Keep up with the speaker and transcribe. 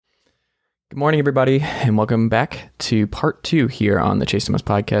Good morning, everybody, and welcome back to part 2 here on the Chase Thomas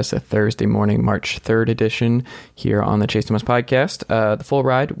Podcast, a Thursday morning, March 3rd edition here on the Chase Thomas Podcast. The full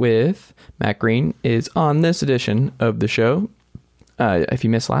ride with Matt Green is on this edition of the show. If you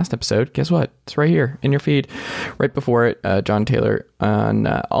missed last episode, guess what? It's right here in your feed. Right before it, John Taylor on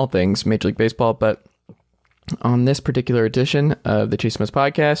all things Major League Baseball, but on this particular edition of the Chase Thomas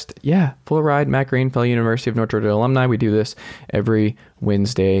Podcast, full ride, Matt Green, fellow University of North Georgia alumni. We do this every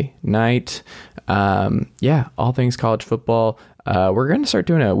Wednesday night. All things college football. We're going to start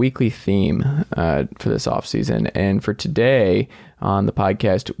doing a weekly theme for this offseason. And for today on the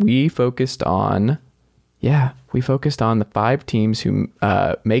podcast, we focused on the 5 teams who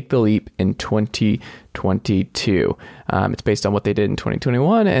make the leap in 2022. It's based on what they did in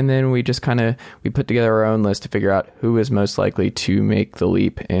 2021, and then we just we put together our own list to figure out who is most likely to make the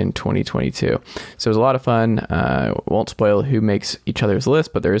leap in 2022. So it was a lot of fun. Won't spoil who makes each other's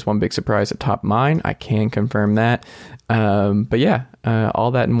list, but there is one big surprise atop mine. I can confirm that.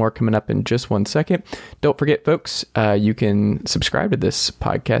 All that and more coming up in just 1 second. Don't forget, folks, you can subscribe to this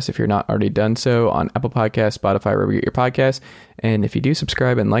podcast if you're not already done so on Apple Podcasts, Spotify, wherever you get your podcasts. And if you do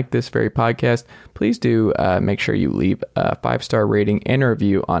subscribe and like this very podcast, please do make sure you leave a 5-star rating and a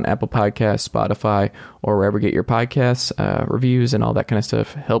review on Apple Podcasts, Spotify, or wherever you get your podcasts. Reviews and all that kind of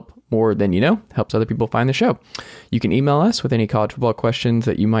stuff help more than you know, helps other people find the show. You can email us with any college football questions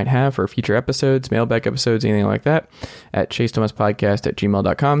that you might have for future episodes, mailbag episodes, anything like that, at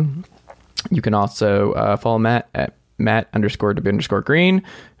chasethomaspodcast@gmail.com. You can also follow Matt at Matt_W_Green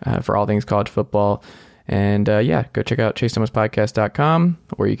for all things college football. And go check out chasethomaspodcast.com,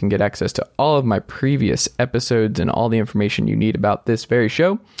 where you can get access to all of my previous episodes and all the information you need about this very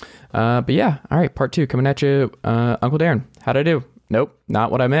show. All right, part 2 coming at you. Uncle Darren, how'd I do? Nope,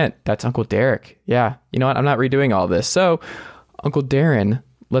 not what I meant. That's Uncle Derek. Yeah, you know what? I'm not redoing all this. So, Uncle Darren,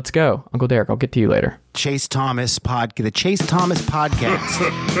 let's go. Uncle Derek, I'll get to you later. The Chase Thomas Podcast.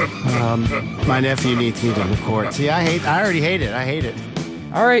 My nephew needs me to record. See, I already hate it. I hate it.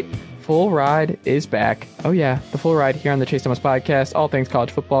 All right. Full ride is back. Oh yeah, the full ride here on the Chase Thomas Podcast. All things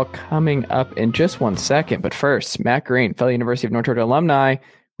college football coming up in just 1 second. But first, Matt Green, fellow University of North Georgia alumni.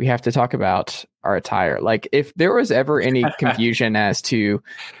 We have to talk about our attire. Like, if there was ever any confusion as to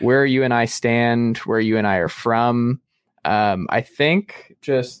where you and I stand, where you and I are from, I think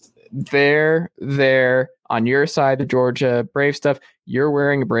just there on your side, the Georgia Brave stuff, you're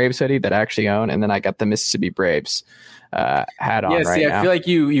wearing a Braves hoodie that I actually own, and then I got the Mississippi Braves hat on. Now. I feel like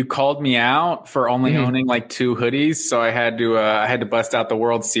you called me out for only owning like 2 hoodies, so I had to bust out the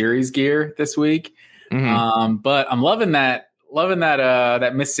World Series gear this week. But I'm loving that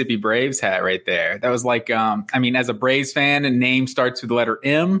Mississippi Braves hat right there. That was like, as a Braves fan, and name starts with the letter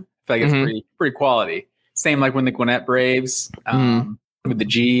M. I feel like it's pretty quality. Same like when the Gwinnett Braves with the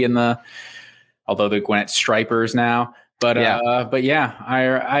G in although the Gwinnett Stripers now. But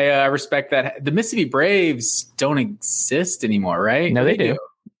I respect that. The Mississippi Braves don't exist anymore, right? No, they do.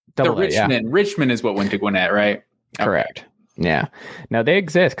 Richmond is what went to Gwinnett, right? Correct. Okay. Yeah. No, they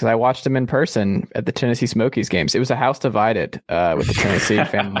exist because I watched them in person at the Tennessee Smokies games. It was a house divided with the Tennessee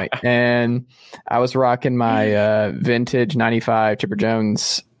family. And I was rocking my vintage 95 Chipper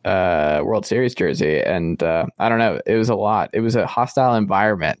Jones World Series jersey. And I don't know. It was a lot. It was a hostile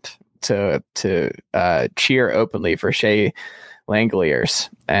environment to cheer openly for Shea Langoliers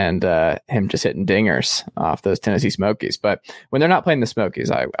and him just hitting dingers off those Tennessee Smokies. But when they're not playing the Smokies,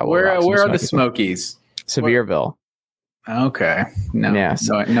 I will. Where are the Smokies? Sevierville. Okay.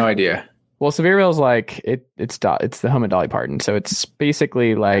 No idea. Well, Sevierville is like it's the home of Dolly Parton, so it's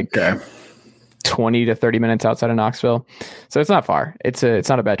basically like 20 to 30 minutes outside of Knoxville. So it's not far. It's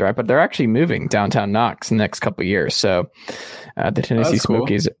not a bad drive, but they're actually moving downtown Knox in the next couple of years. So the Tennessee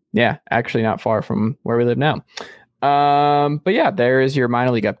Smokies, actually not far from where we live now. There is your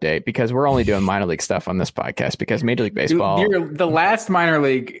minor league update, because we're only doing minor league stuff on this podcast because Major League Baseball. The last minor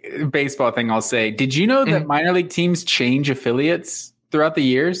league baseball thing I'll say, did you know that minor league teams change affiliates throughout the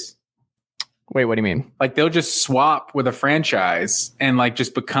years? Wait, what do you mean? Like, they'll just swap with a franchise and like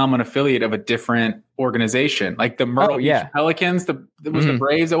just become an affiliate of a different organization. Like the Myrtle Beach Pelicans, the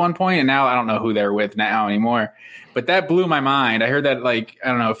Braves at one point, and now I don't know who they're with now anymore. But that blew my mind. I heard that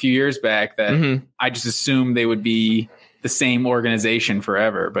a few years back, that I just assumed they would be the same organization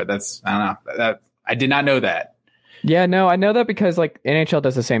forever. But I don't know. I did not know that. Yeah, no, I know that because like NHL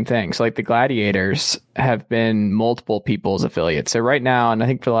does the same thing. So like the Gladiators have been multiple people's affiliates. So right now, and I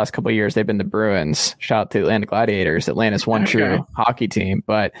think for the last couple of years, they've been the Bruins. Shout out to the Atlanta Gladiators, Atlanta's one true hockey team.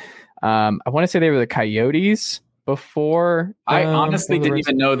 But I want to say they were the Coyotes before. I honestly didn't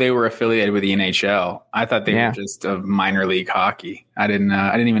even know they were affiliated with the NHL. I thought they were just a minor league hockey. I didn't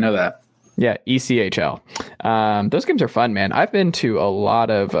even know that. Yeah, ECHL. Those games are fun, man. I've been to a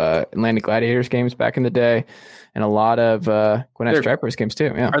lot of Atlanta Gladiators games back in the day, and a lot of Gwinnett Stripers games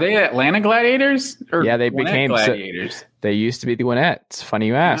too. Yeah. Are they Atlanta Gladiators? Or yeah, they Gwinnett became Gladiators. So, they used to be the Gwinnett. It's funny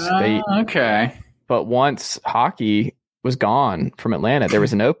you ask. Okay. But once hockey was gone from Atlanta, there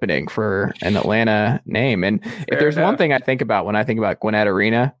was an opening for an Atlanta name. And if there's one thing I think about when I think about Gwinnett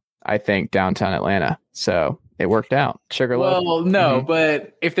Arena, I think downtown Atlanta. So it worked out. Sugarloaf. Well, no,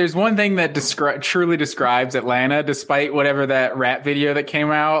 but if there's one thing that truly describes Atlanta, despite whatever that rap video that came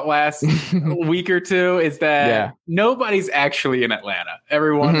out last week or two, is that nobody's actually in Atlanta.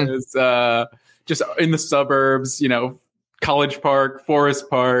 Everyone is just in the suburbs, College Park, Forest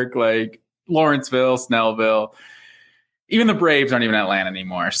Park, like Lawrenceville, Snellville. Even the Braves aren't even in Atlanta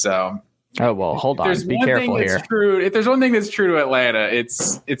anymore. So, oh well, hold on. Be careful here. If there's one thing that's true to Atlanta,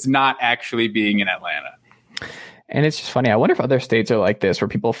 it's not actually being in Atlanta. And it's just funny. I wonder if other states are like this, where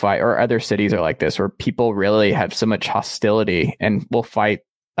people fight, or other cities are like this, where people really have so much hostility and will fight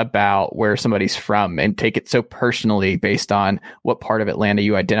about where somebody's from and take it so personally based on what part of Atlanta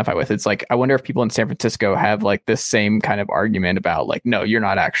you identify with. It's like, I wonder if people in San Francisco have like this same kind of argument about like, no, you're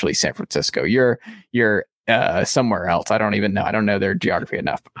not actually San Francisco. You're somewhere else. I don't even know. I don't know their geography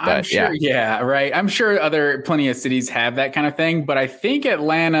enough. But I'm sure, right. I'm sure plenty of cities have that kind of thing, but I think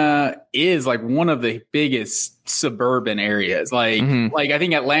Atlanta is like one of the biggest suburban areas. Like I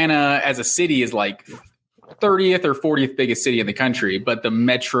think Atlanta as a city is like 30th or 40th biggest city in the country, but the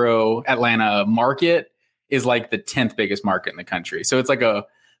metro Atlanta market is like the 10th biggest market in the country. So it's like a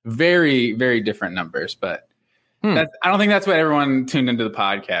very, very different numbers, but I don't think that's what everyone tuned into the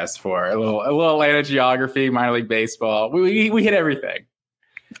podcast for. A little Atlanta geography, minor league baseball. We hit everything.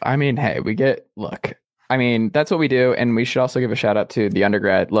 I mean, hey, that's what we do. And we should also give a shout out to the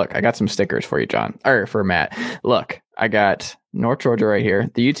undergrad. Look, I got some stickers for you, John, or for Matt. Look, I got North Georgia right here.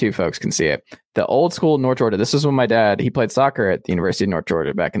 The YouTube folks can see it. The old school North Georgia. This is when my dad, he played soccer at the University of North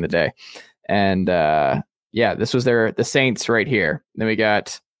Georgia back in the day. And this was the Saints right here. Then we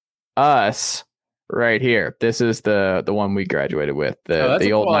got us right here. This is the one we graduated with.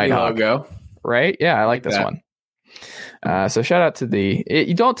 The old Nighthawk logo. Right? Yeah, I like this one. So shout out to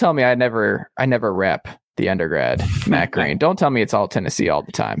you don't tell me I never rep the undergrad, Matt Green. Don't tell me it's all Tennessee all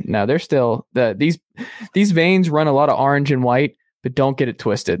the time. No, there's still these veins run a lot of orange and white, but don't get it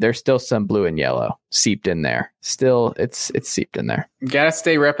twisted. There's still some blue and yellow seeped in there. Still, it's seeped in there. You gotta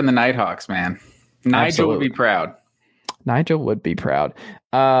stay repping the Nighthawks, man. Nigel would be proud. Nigel would be proud.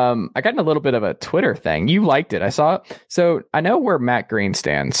 I got in a little bit of a Twitter thing. You liked it. I saw it. So I know where Matt Green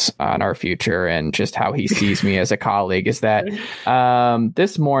stands on our future and just how he sees me as a colleague is that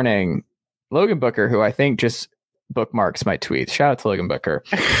this morning, Logan Booker, who I think just bookmarks my tweets, shout out to Logan Booker,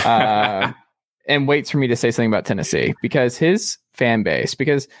 and waits for me to say something about Tennessee because his fan base,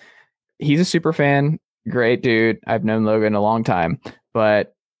 because he's a super fan, great dude. I've known Logan a long time,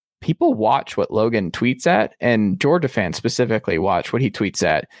 but people watch what Logan tweets at, and Georgia fans specifically watch what he tweets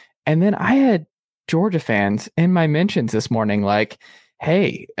at. And then I had Georgia fans in my mentions this morning like,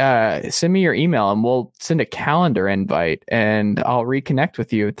 hey, send me your email and we'll send a calendar invite and I'll reconnect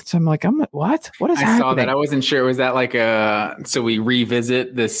with you. So I'm like, what? What is happening? I saw that. I wasn't sure. Was that like so we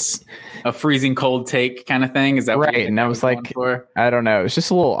revisit a freezing cold take kind of thing? Is that right? And I was like, I don't know. It's just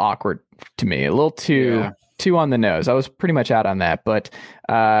a little awkward to me, a little too on the nose. I was pretty much out on that, but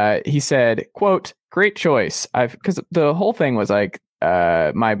he said, quote, great choice. Because the whole thing was like,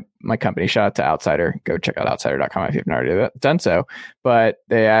 my company, shout out to Outsider, go check out outsider.com if you've not already done so. But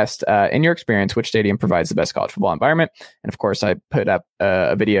they asked, in your experience, which stadium provides the best college football environment? And of course, I put up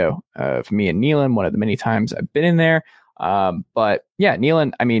a video of me and Nealon, one of the many times I've been in there. But yeah,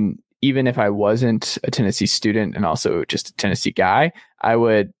 Nealon, I mean, even if I wasn't a Tennessee student and also just a Tennessee guy, I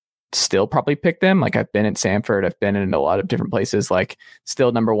would still probably pick them. Like I've been at Samford, I've been in a lot of different places, like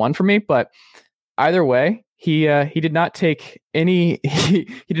still number one for me. But either way, he did not take any, he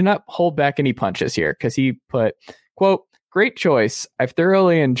did not hold back any punches here because he put, quote, great choice. I've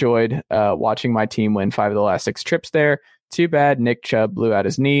thoroughly enjoyed watching my team win 5 of the last 6 trips there. Too bad Nick Chubb blew out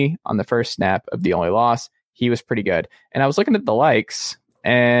his knee on the first snap of the only loss. He was pretty good. And I was looking at the likes,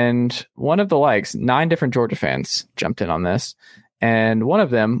 and one of the likes, 9 different Georgia fans jumped in on this. And one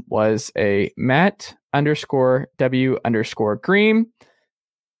of them was a Matt_W_Green.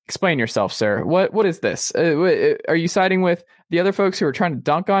 Explain yourself, sir. What is this? Are you siding with the other folks who are trying to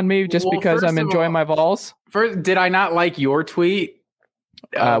dunk on me just because I'm enjoying my Vols? First, did I not like your tweet?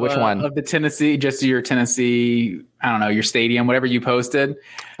 Which one? Of the Tennessee, just your Tennessee, I don't know, your stadium, whatever you posted.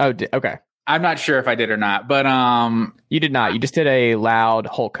 Oh, okay. I'm not sure if I did or not, but you did not. You just did a loud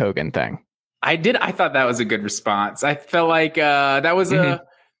Hulk Hogan thing. I did. I thought that was a good response. I felt like that was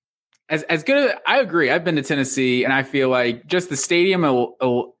as good as I agree. I've been to Tennessee, and I feel like just the stadium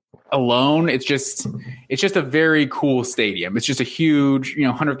alone, it's just a very cool stadium. It's just a huge,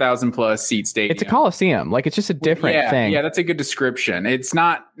 100,000 plus seat stadium. It's a coliseum. Like, it's just a different thing. Yeah, that's a good description. It's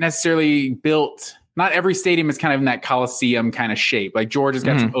not necessarily built. Not every stadium is kind of in that coliseum kind of shape. Like Georgia's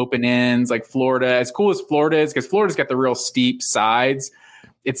got some open ends. Like Florida, as cool as Florida is, because Florida's got the real steep sides.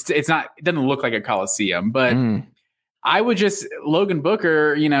 It doesn't look like a coliseum. But I would just Logan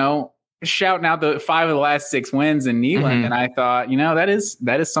Booker, shouting out the 5 of the last 6 wins in Neyland, and I thought, that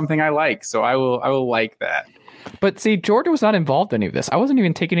is something I like. So I will like that. But see, Georgia was not involved in any of this. I wasn't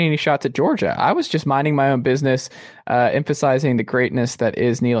even taking any shots at Georgia. I was just minding my own business, emphasizing the greatness that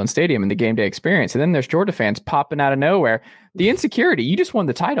is Neyland Stadium and the game day experience. And then there's Georgia fans popping out of nowhere. The insecurity. You just won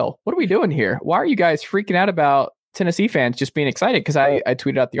the title. What are we doing here? Why are you guys freaking out about Tennessee fans just being excited? Because I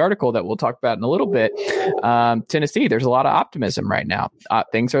tweeted out the article that we'll talk about in a little bit. Tennessee, there's a lot of optimism right now.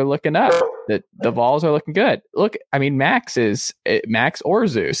 Things are looking up. The Vols are looking good. Look, I mean, Max or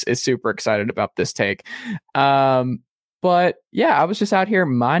Zeus is super excited about this take. But yeah, I was just out here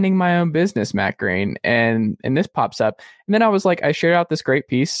minding my own business, Matt Green, and this pops up. And then I was like, I shared out this great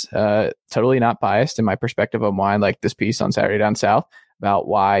piece, totally not biased in my perspective on why I like this piece on Saturday Down South about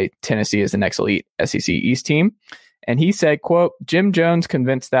why Tennessee is the next elite SEC East team. And he said, quote, Jim Jones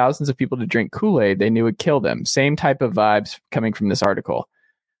convinced thousands of people to drink Kool-Aid they knew would kill them. Same type of vibes coming from this article.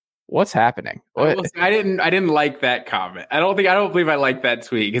 What's happening? I didn't like that comment. I don't believe I liked that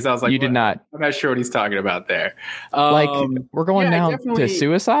tweet, because I was like, you did not. I'm not sure what he's talking about there. We're going now to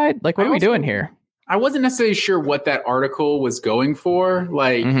suicide. Like, what are we doing here? I wasn't necessarily sure what that article was going for.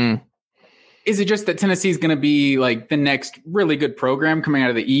 Like, is it just that Tennessee is going to be like the next really good program coming out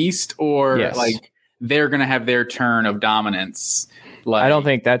of the East, or like they're going to have their turn of dominance? Like, I don't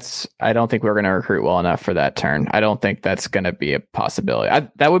think we're going to recruit well enough for that turn. I don't think that's going to be a possibility.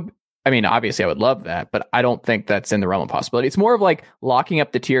 Obviously I would love that, but I don't think that's in the realm of possibility. It's more of like locking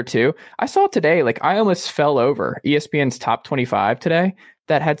up the tier 2. I saw today, like, I almost fell over ESPN's top 25 today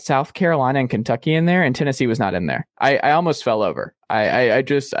that had South Carolina and Kentucky in there, and Tennessee was not in there. I almost fell over.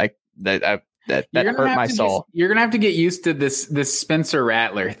 That hurt my soul. You're gonna have to get used to this Spencer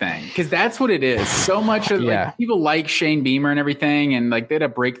Rattler thing, because that's what it is. So much of like, people like Shane Beamer and everything, and like they had a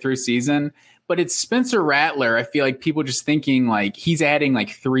breakthrough season, but it's Spencer Rattler. I feel like people just thinking like he's adding like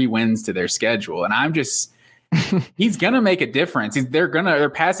 3 wins to their schedule, and I'm just he's gonna make a difference. Their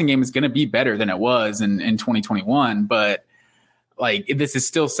passing game is gonna be better than it was in 2021, but like this is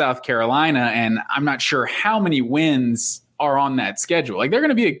still South Carolina, and I'm not sure how many wins are on that schedule. Like they're going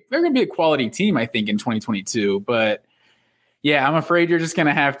to be a quality team, I think, in 2022. But yeah, I'm afraid you're just going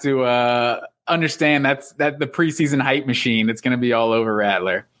to have to understand that the preseason hype machine that's going to be all over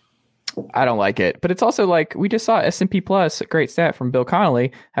Rattler. I don't like it, but it's also like we just saw S&P Plus, a great stat from Bill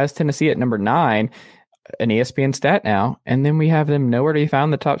Connolly, has Tennessee at number 9, an ESPN stat now, and then we have them nowhere to be found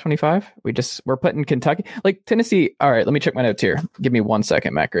in the top 25. We're putting Kentucky, like Tennessee. All right, let me check my notes here. Give me 1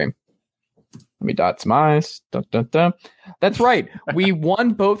 second, Matt Green. Let me dot some I's. Dun, dun, dun. That's right. We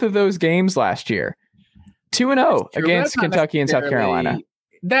won both of those games last year. 2-0 against Kentucky and South Carolina.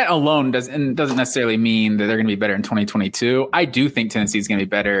 That alone doesn't necessarily mean that they're going to be better in 2022. I do think Tennessee is going to be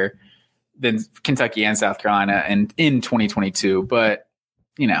better than Kentucky and South Carolina and in 2022. But,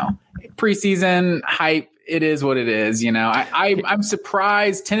 preseason hype, it is what it is. I'm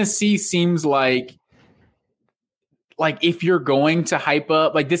surprised. Tennessee seems like if you're going to hype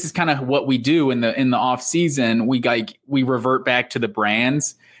up, like this is kind of what we do in the off season, we revert back to the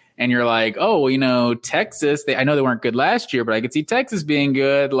brands, and you're like, oh, Texas, I know they weren't good last year, but I could see Texas being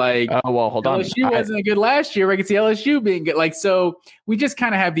good. Like, oh, well, hold on. LSU wasn't good last year, but I could see LSU being good. Like, so we just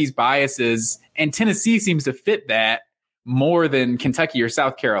kind of have these biases, and Tennessee seems to fit that more than Kentucky or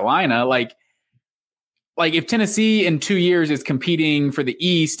South Carolina. Like if Tennessee in 2 years is competing for the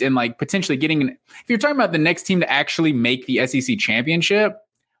East and like potentially if you're talking about the next team to actually make the SEC championship,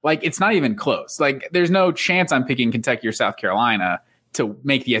 like it's not even close. Like there's no chance I'm picking Kentucky or South Carolina to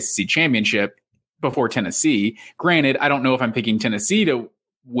make the SEC championship before Tennessee. Granted, I don't know if I'm picking Tennessee to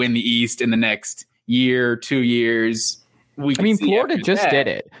win the East in the next year, 2 years. Florida just did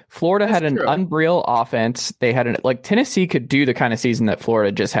it. Florida had an unreal offense. They had Tennessee could do the kind of season that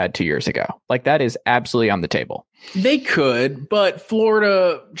Florida just had 2 years ago. Like that is absolutely on the table. They could, but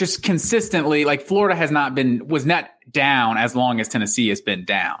Florida just consistently, like Florida was not down as long as Tennessee has been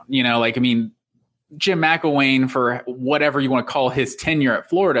down. Jim McElwain, for whatever you want to call his tenure at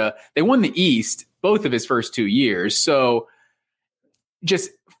Florida, they won the East both of his first 2 years. So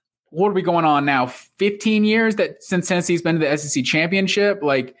just what are we going on now? 15 years since Tennessee's been to the SEC championship.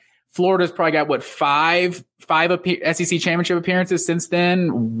 Like Florida's probably got five SEC championship appearances since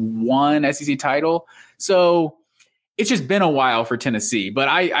then, one SEC title. So it's just been a while for Tennessee, but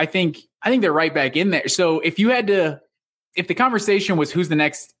I think they're right back in there. So if the conversation was who's the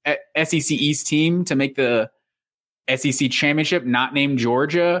next SEC East team to make the SEC championship, not named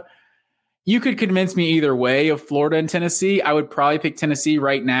Georgia, you could convince me either way of Florida and Tennessee. I would probably pick Tennessee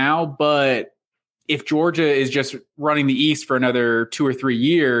right now, but if Georgia is just running the East for another 2 or 3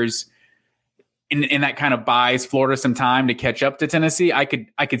 years, and that kind of buys Florida some time to catch up to Tennessee, I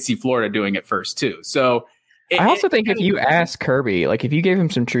could see Florida doing it first too. So I also think if you ask Kirby, like if you gave him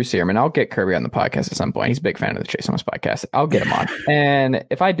some true serum, and I'll get Kirby on the podcast at some point. He's a big fan of the Chase Thomas podcast. I'll get him on. And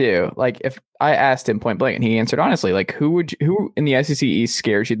if I do, like if I asked him point blank and he answered honestly, like who in the SEC East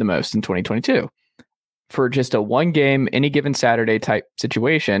scares you the most in 2022? For just a one game, any given Saturday type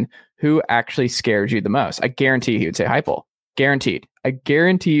situation, who actually scares you the most? I guarantee he would say Heupel. Guaranteed. I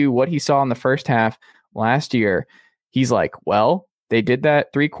guarantee you what he saw in the first half last year. He's like, well, they did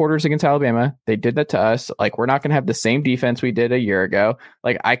that 3 quarters against Alabama. They did that to us. Like, we're not going to have the same defense we did a year ago.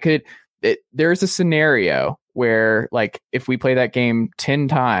 Like, there's a scenario where, like, if we play that game 10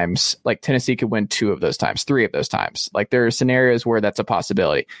 times, like Tennessee could win 2 of those times, 3 of those times. Like, there are scenarios where that's a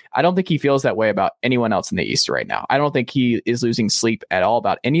possibility. I don't think he feels that way about anyone else in the East right now. I don't think he is losing sleep at all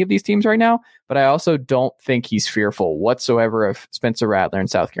about any of these teams right now, but I also don't think he's fearful whatsoever of Spencer Rattler in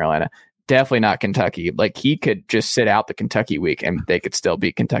South Carolina. Definitely not Kentucky. Like, he could just sit out the Kentucky week and they could still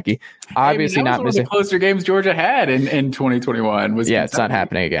beat Kentucky. Obviously, not missing. One of the closer games Georgia had in 2021 was Kentucky. It's not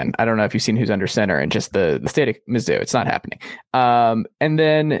happening again. I don't know if you've seen who's under center and just the state of Mizzou. It's not happening. And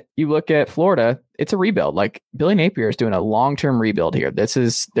then you look at Florida. It's a rebuild. Like, Billy Napier is doing a long-term rebuild here.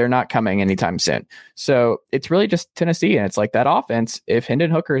 They're not coming anytime soon. So it's really just Tennessee, and it's like that offense. If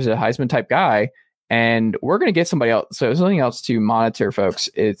Hendon Hooker is a Heisman type guy. And we're going to get somebody else. So something else to monitor, folks,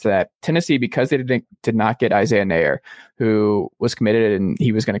 is that Tennessee, because they did not get Isaiah Neyor, who was committed and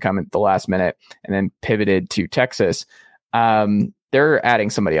he was going to come at the last minute and then pivoted to Texas, they're adding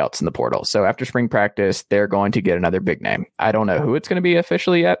somebody else in the portal. So after spring practice, they're going to get another big name. I don't know who it's going to be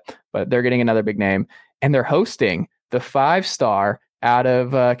officially yet, but they're getting another big name. And they're hosting the 5-star out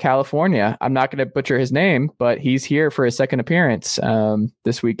of California. I'm not going to butcher his name, but he's here for his second appearance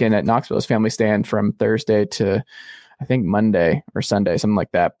this weekend at Knoxville's Family Stand from Thursday to, I think, Monday or Sunday, something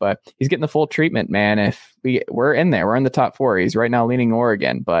like that. But he's getting the full treatment, man. If we're in there, we're in the top 4. He's right now leaning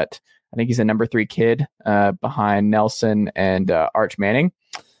Oregon, but I think he's a number 3 kid behind Nelson and Arch Manning.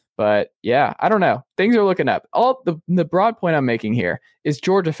 But yeah, I don't know. Things are looking up. All the broad point I'm making here is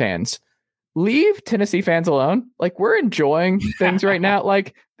Georgia fans, leave Tennessee fans alone. Like, we're enjoying things right now.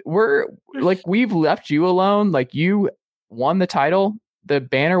 Like, we've left you alone. Like, you won the title. The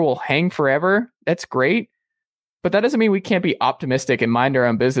banner will hang forever. That's great. But that doesn't mean we can't be optimistic and mind our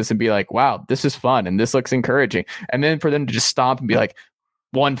own business and be like, wow, this is fun and this looks encouraging. And then for them to just stomp and be like,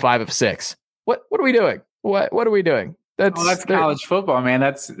 1-5 of 6. What are we doing? What are we doing? That's college football, man.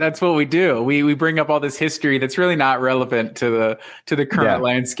 That's what we do. We bring up all this history that's really not relevant to the current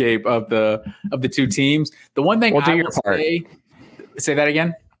landscape of the 2 teams. The one thing I will say that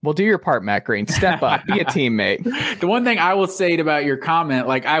again. Well, do your part, Matt Green. Step up, be a teammate. The one thing I will say about your comment,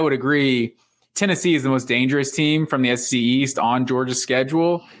 like, I would agree, Tennessee is the most dangerous team from the SEC East on Georgia's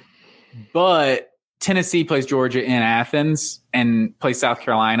schedule, but Tennessee plays Georgia in Athens and plays South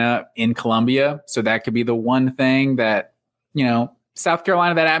Carolina in Columbia. So that could be the one thing that, South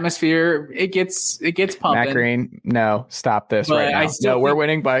Carolina, that atmosphere, it gets pumping. Matt Green, no, stop this right now. No, we're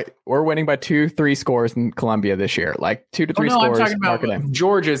winning by 2-3 scores in Columbia this year. Like 2 to 3 scores. I'm talking about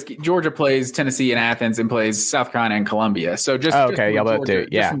Georgia plays Tennessee in Athens and plays South Carolina and Columbia. So just from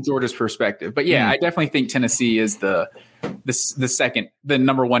Georgia's perspective. But I definitely think Tennessee is the second, the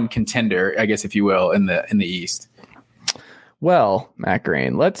number 1 contender, I guess, if you will, in the East. Well, Matt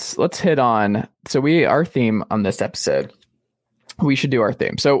Green, let's hit on. So our theme on this episode. We should do our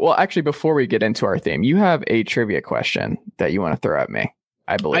theme. So, well, actually, before we get into our theme, you have a trivia question that you want to throw at me,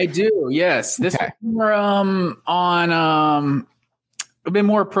 I believe. I do, yes. This is more a bit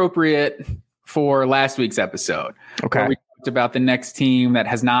more appropriate for last week's episode. Okay. Where we talked about the next team that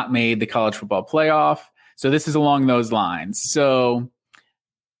has not made the college football playoff. So this is along those lines. So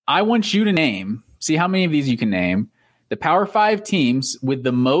I want you to see how many of these you can name, the Power 5 teams with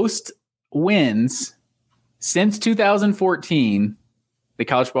the most wins since 2014, the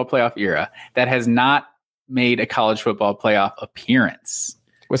college football playoff era, that has not made a college football playoff appearance.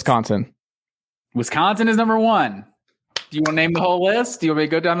 Wisconsin is number 1. Do you want to name the whole list? Do you want me to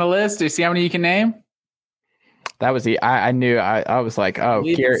go down the list? Do you see how many you can name? That was I knew. I was like, oh,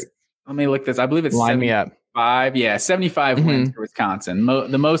 Gary. Let me look this. I believe it's line me up. 75. Yeah, 75 wins for Wisconsin.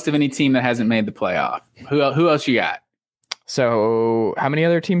 The most of any team that hasn't made the playoff. Who else you got? So how many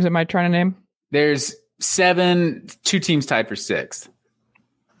other teams am I trying to name? There's 7, 2 teams tied for 6th.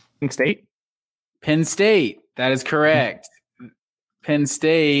 Penn State? Penn State. That is correct. Penn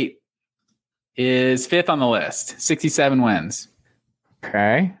State is 5th on the list. 67 wins.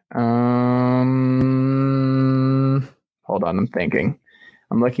 Okay. Hold on. I'm thinking.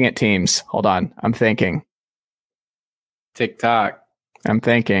 I'm looking at teams. Hold on. I'm thinking. Tick-tock. I'm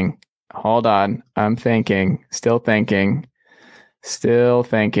thinking. Hold on. I'm thinking. Still thinking.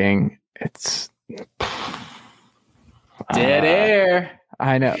 It's dead air.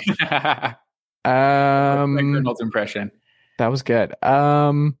 I know. Reynolds impression. That was good.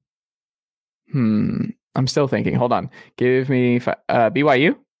 I'm still thinking. Hold on. Give me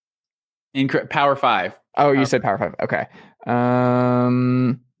BYU. Power 5. Oh, you said Power 5. Okay.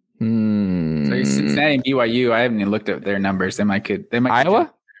 So Cincinnati and BYU. I haven't even looked at their numbers. They might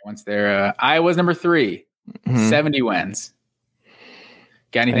Iowa once they're Iowa's number 3. 70 wins.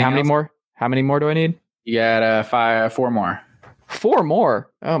 Got anything? How many more? How many more do I need? You got 4 more. 4 more.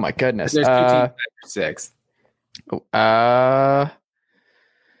 Oh my goodness. There's 2 teams tied for 6th.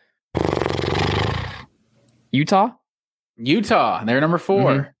 Utah. They're number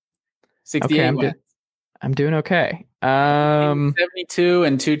 4. 68 okay, wins. I'm doing okay. 72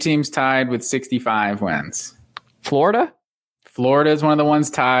 and 2 teams tied with 65 wins. Florida is one of the ones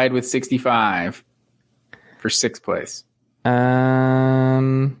tied with 65 for 6th place.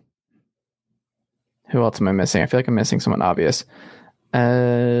 Who else am I missing? I feel like I'm missing someone obvious.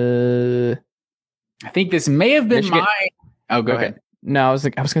 I think this may have been Michigan. Oh, go ahead. No, I was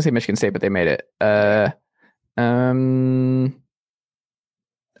going to say Michigan State, but they made it.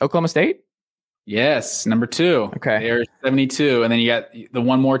 Oklahoma State? Yes, number 2. Okay. They're 72, and then you got the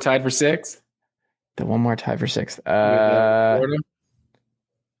one more tied for 6th. The one more tied for 6th.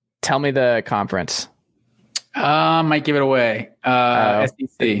 Tell me the conference. Might give it away.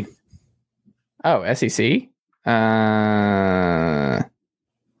 SEC. Oh, SEC?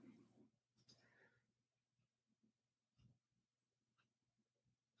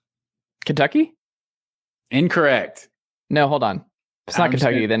 Kentucky? Incorrect. No, hold on. It's not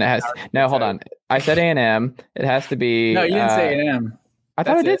Kentucky. Then it has. No, hold on. I said A&M. It has to be. No, you didn't say A&M. I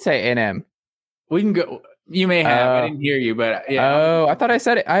thought I did say A&M. We can go. You may have. I didn't hear you, but yeah. Oh, I thought I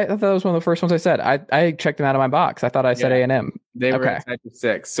said it. I thought that was one of the first ones I said. I checked them out of my box. I thought I said A&M. They were tied for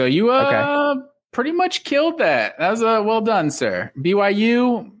 6. So you pretty much killed that. That was well done, sir.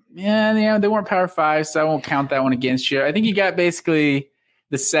 BYU, yeah, they weren't Power 5, so I won't count that one against you. I think you got basically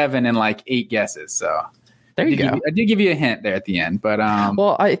the 7 and like 8 guesses. So there you go. I did give you a hint there at the end, but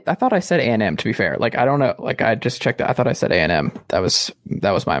well, I thought I said A&M. To be fair, like I don't know, like I just checked. I thought I said A&M. That was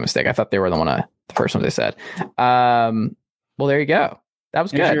my mistake. I thought they were the first one they said. Well, there you go. That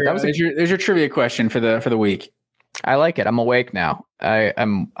was good. There's your trivia question for the week. I like it. I'm awake now.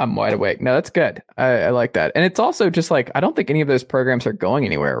 I'm wide awake. No, that's good. I like that. And it's also just like, I don't think any of those programs are going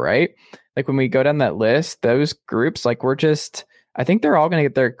anywhere, right? Like when we go down that list, those groups, like I think they're all going to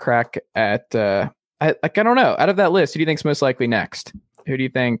get their crack at, I don't know. Out of that list, who do you think's most likely next? Who do you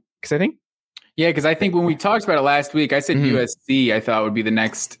think? Because I think when we talked about it last week, I said USC I thought would be the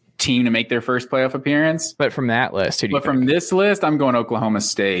next team to make their first playoff appearance. But from that list, from this list, I'm going Oklahoma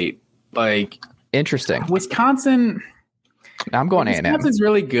State. Like, interesting. Wisconsin, I'm going A&M. Wisconsin's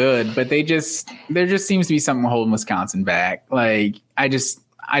really good, but there just seems to be something holding Wisconsin back. Like, I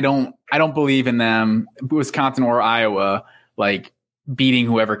don't believe in them, Wisconsin or Iowa, like beating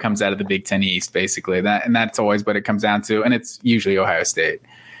whoever comes out of the Big Ten East, basically. That's always what it comes down to, and it's usually Ohio State.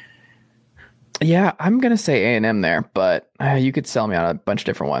 Yeah, I'm going to say A&M there, but you could sell me on a bunch of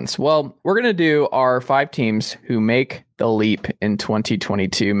different ones. Well, we're going to do our 5 teams who make the leap in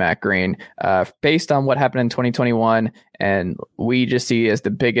 2022, Matt Green, based on what happened in 2021, and we just see as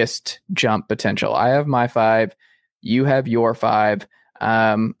the biggest jump potential. I have my 5. You have your 5.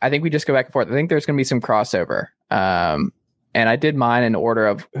 I think we just go back and forth. I think there's going to be some crossover. And I did mine in order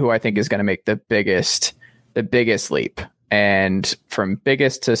of who I think is going to make the biggest leap. And from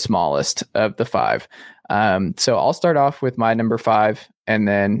biggest to smallest of the 5. So I'll start off with my number 5, and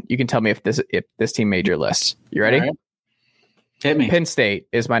then you can tell me if this team made your list. You ready? Right. Hit me. Penn State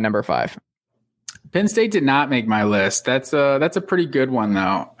is my number 5. Penn State did not make my list. That's a pretty good one,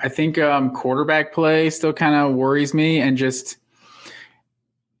 though. I think quarterback play still kind of worries me, and just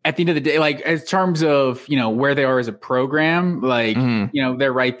at the end of the day, like in terms of where they are as a program, like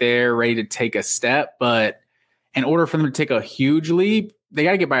they're right there, ready to take a step, but in order for them to take a huge leap, they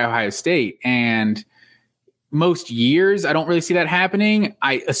got to get by Ohio State. And most years, I don't really see that happening.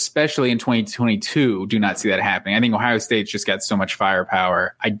 I, especially in 2022, do not see that happening. I think Ohio State's just got so much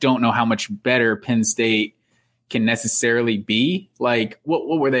firepower. I don't know how much better Penn State can necessarily be. Like,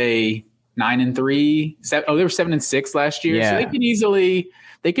 what were they? 9-3? They were 7-6 last year. Yeah. So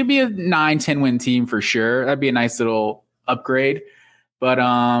they could be a 9-10 win team for sure. That'd be a nice little upgrade. But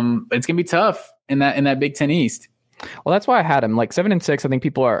it's gonna be tough in that Big Ten East. Well, that's why I had them like 7-6. I think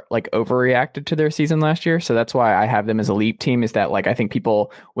people are like overreacted to their season last year. So that's why I have them as a leap team, is that like I think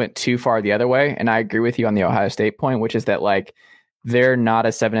people went too far the other way. And I agree with you on the Ohio State point, which is that like they're not a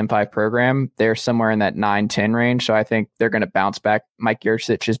 7-5 program. They're somewhere in that 9-10 range. So I think they're going to bounce back. Mike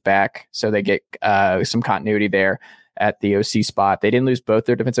Yurcich is back. So they get some continuity there at the OC spot. They didn't lose both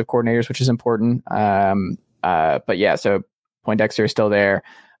their defensive coordinators, which is important. But yeah, so Poindexter is still there.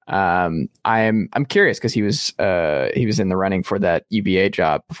 I'm curious because he was in the running for that UVA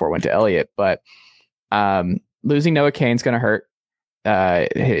job before it went to Elliott, but losing Noah Cain's going to hurt.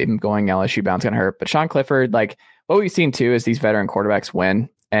 Him going LSU bound's going to hurt. But Sean Clifford, like what we've seen too is these veteran quarterbacks win,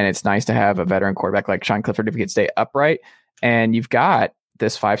 and it's nice to have a veteran quarterback like Sean Clifford if he can stay upright. And you've got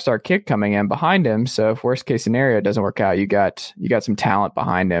this 5-star kid coming in behind him. So if worst case scenario doesn't work out, you got some talent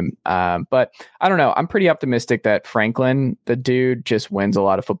behind him. But I don't know. I'm pretty optimistic that Franklin, the dude, just wins a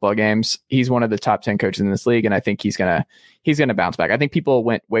lot of football games. He's one of the top 10 coaches in this league, and I think he's gonna bounce back. I think people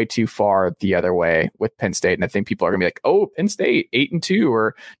went way too far the other way with Penn State, and I think people are gonna be like, "Oh, Penn State 8-2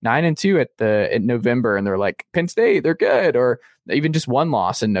 or 9-2 at November," and they're like, "Penn State, they're good," or even just one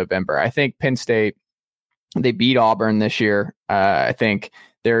loss in November. I think Penn State, they beat Auburn this year. I think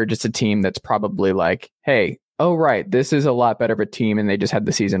they're just a team that's probably like, hey, oh, right, this is a lot better of a team, and they just had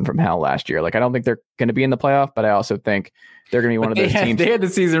the season from hell last year. Like, I don't think they're going to be in the playoff, but I also think they're going to be one of those teams. They had the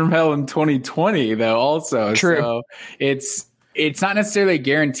season from hell in 2020, though, also. True. So it's not necessarily a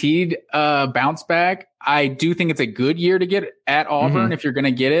guaranteed bounce back. I do think it's a good year to get at Auburn if you're going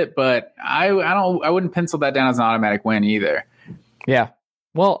to get it, but I wouldn't pencil that down as an automatic win either. Yeah.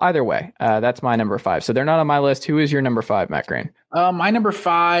 Well, either way, that's my number 5. So they're not on my list. Who is your number 5, Matt Green? My number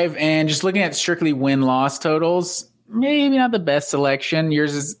 5, and just looking at strictly win-loss totals, maybe not the best selection.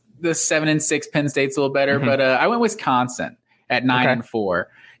 Yours is the 7-6. Penn State's a little better, but I went Wisconsin at 9-4,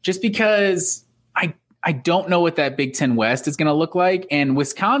 just because I don't know what that Big Ten West is going to look like. And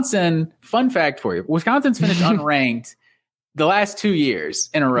Wisconsin, fun fact for you, Wisconsin's finished unranked the last 2 years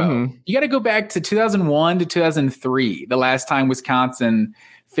in a row. You got to go back to 2001 to 2003, the last time Wisconsin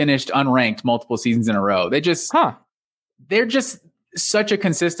finished unranked multiple seasons in a row. They're just such a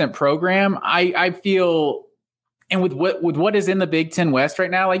consistent program. I feel, and with what is in the Big Ten West right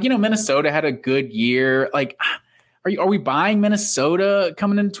now, like, Minnesota had a good year. Like, are we buying Minnesota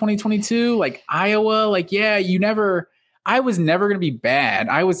coming into 2022? Like Iowa, like, yeah, I was never going to be bad.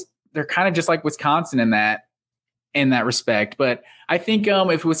 They're kind of just like Wisconsin in that respect. But I think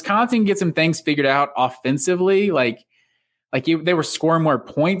if Wisconsin gets some things figured out offensively, like they were scoring more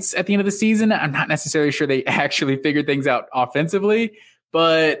points at the end of the season. I'm not necessarily sure they actually figured things out offensively,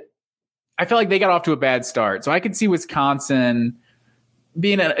 but I feel like they got off to a bad start. So I could see Wisconsin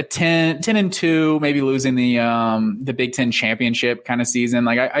being a 10-2, maybe losing the Big Ten championship kind of season.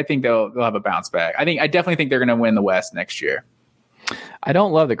 Like I think they'll have a bounce back. I definitely think they're going to win the West next year. I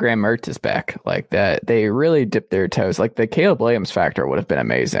don't love that Graham Mertz is back like that. They really dipped their toes. Like the Caleb Williams factor would have been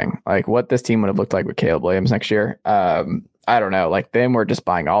amazing. Like what this team would have looked like with Caleb Williams next year. I don't know. Like then we're just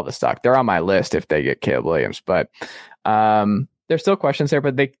buying all the stock. They're on my list if they get Caleb Williams, but there's still questions there,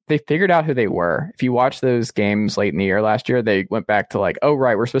 but they figured out who they were. If you watch those games late in the year last year, they went back to like, oh,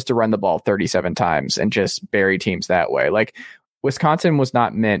 right, we're supposed to run the ball 37 times and just bury teams that way. Like Wisconsin was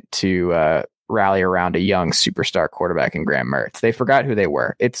not meant to rally around a young superstar quarterback in Graham Mertz. They forgot who they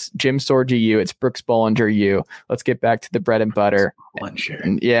were. It's Jim Sorgi U. It's Brooks Bollinger U. Let's get back to the bread and butter.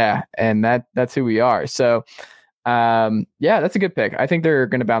 Yeah, and that's who we are. So that's a good pick. I think they're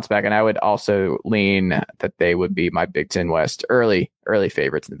going to bounce back, and I would also lean that they would be my Big Ten West early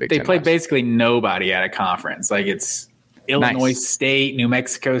favorites in the Big Ten. They played West. Basically nobody at a conference. Like it's Illinois State, New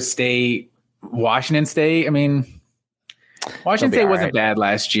Mexico State, Washington State. I mean, Washington State wasn't bad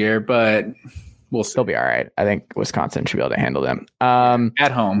last year, but we'll see. They'll be all right. I think Wisconsin should be able to handle them.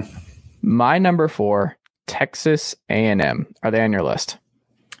 At home. My number 4, Texas A&M. Are they on your list?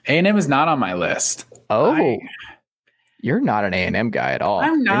 A&M is not on my list. Oh, you're not an A&M guy at all.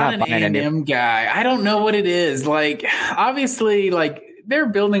 I'm not an A&M guy. I don't know what it is. Like, obviously, like they're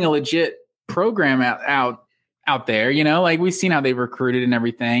building a legit program out there. Like we've seen how they recruited and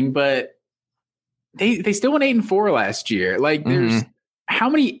everything, but they still went 8-4 last year. Like how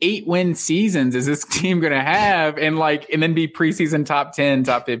many 8-win seasons is this team going to have and then be preseason top 10,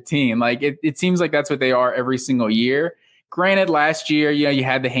 top 15? Like it seems like that's what they are every single year. Granted, last year, you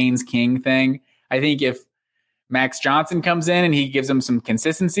had the Haynes King thing. I think if Max Johnson comes in and he gives them some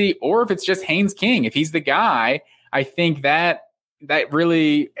consistency, or if it's just Haynes King, if he's the guy, I think that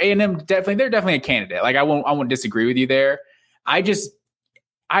really A&M they're definitely a candidate. Like I won't disagree with you there. I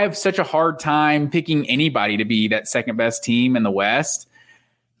have such a hard time picking anybody to be that second best team in the West.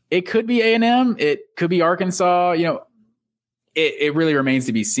 It could be A&M. It could be Arkansas. It really remains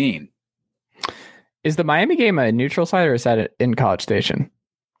to be seen. Is the Miami game a neutral site or is that in College Station?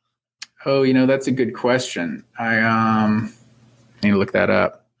 Oh, that's a good question. I need to look that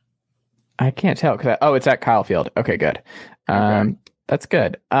up. I can't tell because it's at Kyle Field. Okay, good. Okay. That's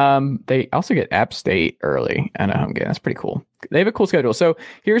good. They also get App State early and a home game. That's pretty cool. They have a cool schedule. So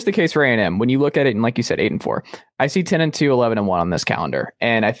here's the case for A&M. When you look at it, and like you said, 8-4, I see 10-2, 11-1 on this calendar.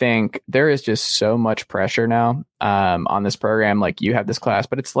 And I think there is just so much pressure now on this program. Like you have this class,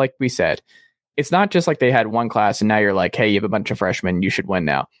 but it's like we said, it's not just like they had one class and now you're like, hey, you have a bunch of freshmen, you should win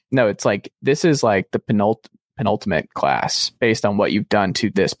now. No, it's like this is like the penultimate class based on what you've done to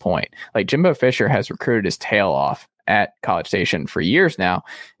this point. Like Jimbo Fisher has recruited his tail off at College Station for years now,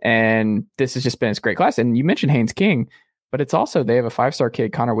 and this has just been a great class. And you mentioned Haynes King, but it's also they have a 5-star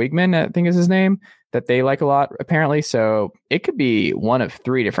kid, Connor Wiegman, I think is his name, that they like a lot apparently. So it could be one of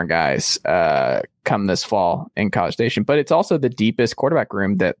 3 different guys come this fall in College Station. But it's also the deepest quarterback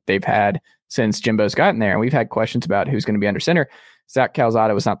room that they've had since Jimbo's gotten there. And we've had questions about who's going to be under center. Zach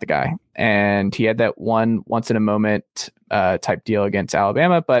Calzada was not the guy. And he had that one once in a moment type deal against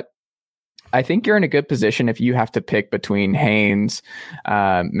Alabama. But I think you're in a good position if you have to pick between Haynes,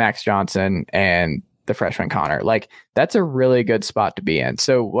 Max Johnson, and the freshman Connor. Like that's a really good spot to be in.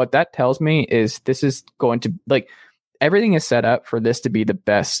 So what that tells me is this is going to everything is set up for this to be the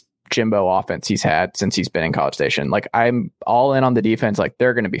best Jimbo offense he's had since he's been in College Station. Like I'm all in on the defense. Like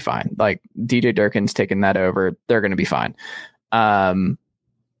they're going to be fine. Like DJ Durkin's taking that over. They're going to be fine. The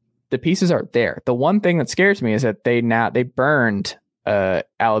pieces are there. The one thing that scares me is that they burned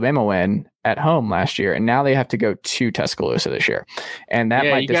Alabama win at home last year, and now they have to go to Tuscaloosa this year, and that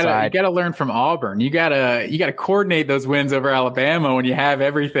might decide. You got to learn from Auburn. You got to coordinate those wins over Alabama when you have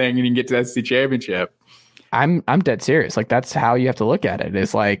everything and you can get to the SEC championship. I'm dead serious. Like that's how you have to look at it.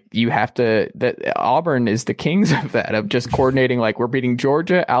 It's like you have to. That Auburn is the kings of that, of just coordinating. Like we're beating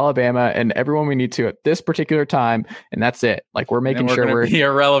Georgia, Alabama, and everyone we need to at this particular time, and that's it. Like we're making sure we're be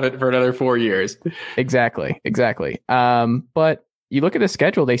irrelevant for another 4 years. Exactly. But you look at the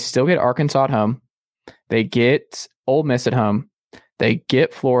schedule, they still get Arkansas at home. They get Ole Miss at home. They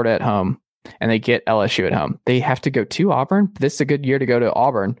get Florida at home. And they get LSU at home. They have to go to Auburn. This is a good year to go to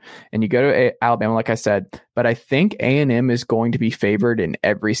Auburn. And you go to Alabama, like I said. But I think A&M is going to be favored in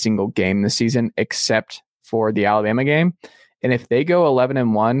every single game this season, except for the Alabama game. And if they go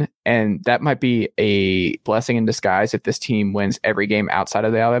 11-1, and that might be a blessing in disguise if this team wins every game outside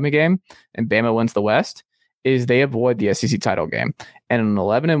of the Alabama game, and Bama wins the West, is they avoid the SEC title game. And an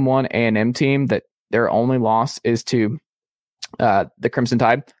 11-1 A&M team that their only loss is to the Crimson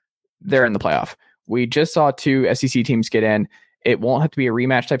Tide, they're in the playoff. We just saw 2 SEC teams get in. It won't have to be a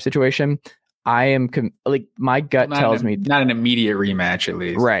rematch type situation. I am my gut tells me not an immediate rematch, at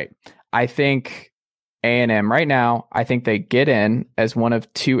least. Right. I think A&M right now, I think they get in as one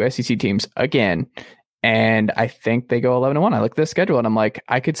of 2 SEC teams again. And I think they go 11-1. I look at the schedule and I'm like,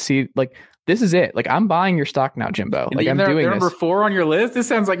 I could see this is it. Like I'm buying your stock now, Jimbo. Like I'm doing this. Number 4 on your list. This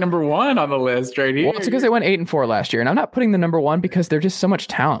sounds like number 1 on the list right here. Well, it's because they went 8-4 last year, and I'm not putting the number 1 because they're just so much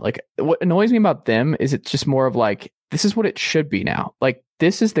talent. Like what annoys me about them is it's just more of like this is what it should be now. Like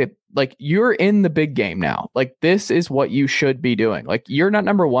this is you're in the big game now. Like this is what you should be doing. Like you're not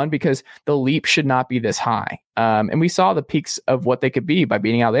number 1 because the leap should not be this high. And we saw the peaks of what they could be by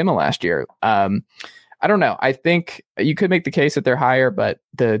beating Alabama last year. I don't know. I think you could make the case that they're higher, but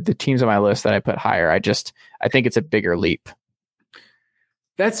the teams on my list that I put higher, I think it's a bigger leap.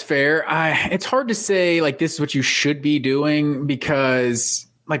 That's fair. It's hard to say like this is what you should be doing because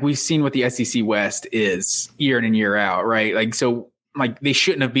like we've seen what the SEC West is year in and year out, right? Like so like they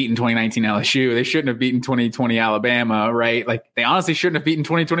shouldn't have beaten 2019 LSU. They shouldn't have beaten 2020 Alabama, right? Like they honestly shouldn't have beaten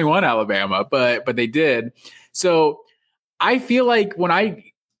 2021 Alabama, but they did. So I feel like when I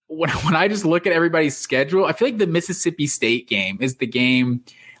just look at everybody's schedule, I feel like the Mississippi State game is the game.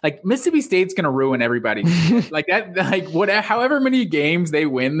 Like Mississippi State's going to ruin everybody. Like that, however many games they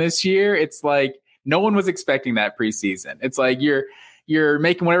win this year, it's like no one was expecting that preseason. It's like you're you're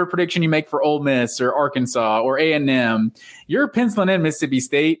making whatever prediction you make for Ole Miss or Arkansas or A&M. You're penciling in Mississippi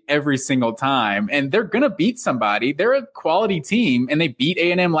State every single time, and they're going to beat somebody. They're a quality team, and they beat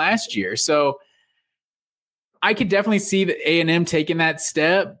A&M last year. So I could definitely see that A&M taking that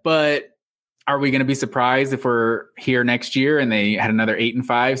step, but are we going to be surprised if we're here next year and they had another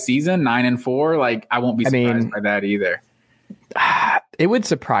 8-5 season, 9-4? Like, I won't be surprised by that either. It would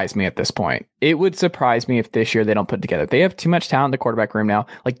surprise me at this point. It would surprise me if this year they don't put together. They have too much talent in the quarterback room now.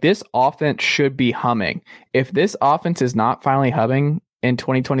 Like, this offense should be humming. If this offense is not finally humming in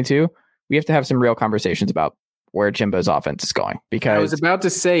 2022, we have to have some real conversations about where Jimbo's offense is going. Because I was about to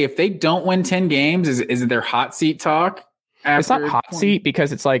say, if they don't win 10 games, is it their hot seat talk? It's not hot seat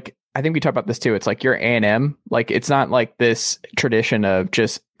because it's like, I think we talked about this too. It's like you're A&M. Like, it's not like this tradition of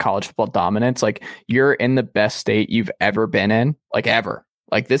just college football dominance. Like, you're in the best state you've ever been in, like ever.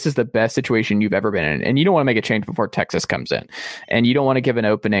 Like, this is the best situation you've ever been in. And you don't want to make a change before Texas comes in. And you don't want to give an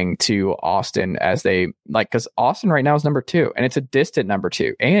opening to Austin as they like, because Austin right now is number 2 and it's a distant number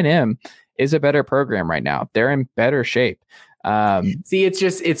 2. A&M is a better program right now. They're in better shape. See,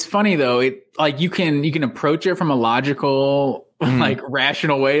 it's funny though. It like you can approach it from a logical, like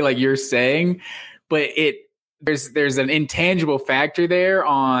rational way, like you're saying, but there's an intangible factor there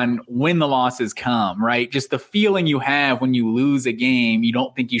on when the losses come, right? Just the feeling you have when you lose a game, you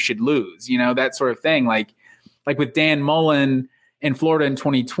don't think you should lose, that sort of thing. Like with Dan Mullen in Florida in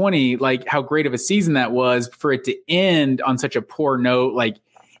 2020, like how great of a season that was for it to end on such a poor note. Like,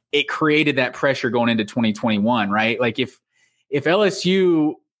 it created that pressure going into 2021, right? Like if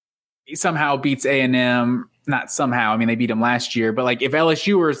LSU somehow beats A&M, not somehow, I mean, they beat them last year, but like if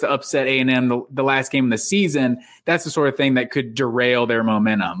LSU were to upset A&M the last game of the season, that's the sort of thing that could derail their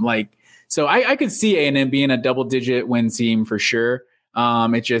momentum. Like, so I could see A&M being a double-digit win team for sure.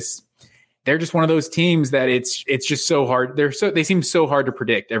 They're just one of those teams that it's just so hard. They seem so hard to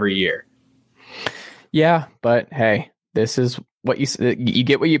predict every year. Yeah, but hey, this is what you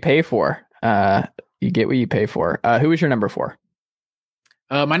get what you pay for. You get what you pay for. Who is your number 4?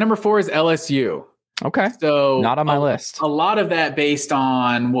 My number 4 is LSU. Okay. So not on my list. A lot of that based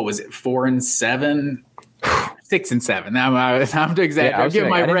on, what was it, 4-7, 6-7. Now I'm to exaggerate. I'm getting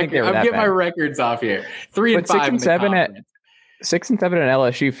my records off here. 3-5. 6-7 6-7 at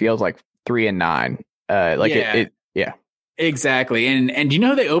LSU feels like 3-9. Yeah. Exactly. And do you know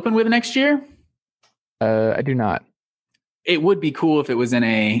who they open with next year? I do not. It would be cool if it was in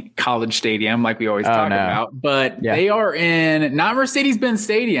a college stadium like we always talk about, but They are in not Mercedes-Benz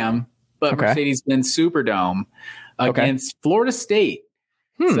Stadium, but Mercedes-Benz Superdome against Florida State.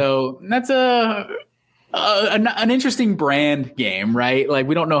 So that's an interesting brand game, right? Like,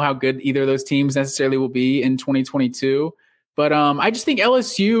 we don't know how good either of those teams necessarily will be in 2022, but I just think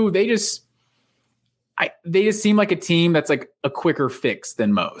LSU, they just seem like a team that's like a quicker fix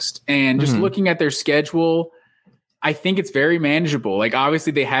than most. And just looking at their schedule, I think it's very manageable. Like,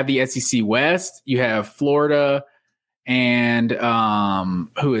 obviously they have the SEC West. You have Florida and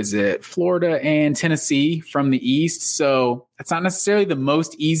who is it? Florida and Tennessee from the East. So it's not necessarily the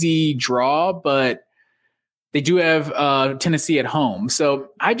most easy draw, but they do have Tennessee at home. So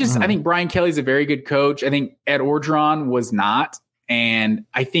I think Brian Kelly's a very good coach. I think Ed Orgeron was not. And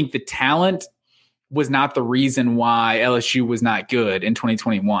I think the talent was not the reason why LSU was not good in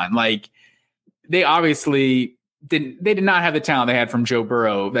 2021. Like, they obviously they did not have the talent they had from Joe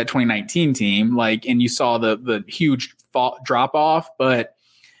Burrow, that 2019 team. Like, and you saw the huge drop off, but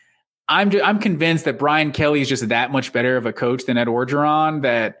I'm convinced that Brian Kelly is just that much better of a coach than Ed Orgeron,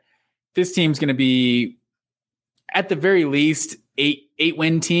 that this team's going to be at the very least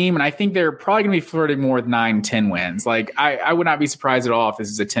 8-win team. And I think they're probably going to be flirting more with 9-10 wins. Like, I would not be surprised at all if this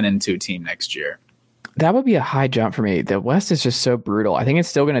is a 10-2 team next year. That would be a high jump for me. The West is just so brutal. I think it's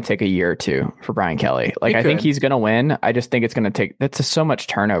still going to take a year or two for Brian Kelly. Like, I think he's going to win. I just think it's going to take, that's just so much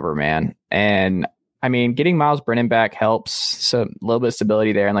turnover, man. And I mean, getting Miles Brennan back helps. So a little bit of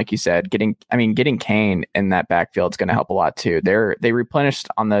stability there. And like you said, getting Kane in that backfield is going to help a lot too. They replenished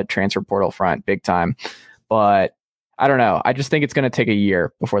on the transfer portal front big time, but I don't know. I just think it's going to take a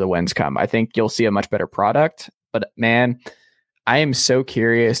year before the wins come. I think you'll see a much better product, but man, I am so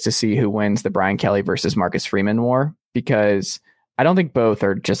curious to see who wins the Brian Kelly versus Marcus Freeman war, because I don't think both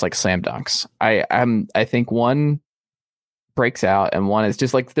are just like slam dunks. I think one breaks out and one is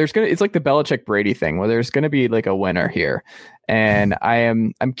just like it's like the Belichick Brady thing where there's going to be like a winner here. And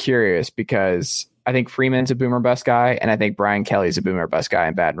I'm curious because I think Freeman's a boomer bust guy and I think Brian Kelly's a boomer bust guy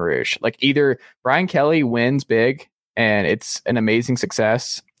in Baton Rouge. Like, either Brian Kelly wins big and it's an amazing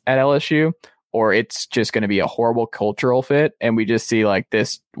success at LSU, or it's just going to be a horrible cultural fit and we just see like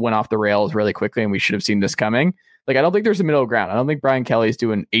this went off the rails really quickly and we should have seen this coming. Like, I don't think there's a middle ground. I don't think Brian Kelly's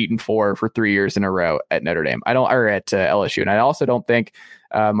doing 8-4 for 3 years in a row at Notre Dame. Or at LSU. And I also don't think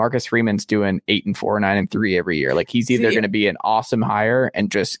Marcus Freeman's doing 8-4, 9-3 every year. Like, he's either going to be an awesome hire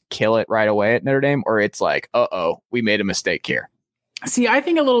and just kill it right away at Notre Dame, or it's like, we made a mistake here. See, I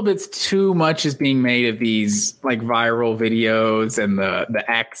think a little bit too much is being made of these like viral videos and the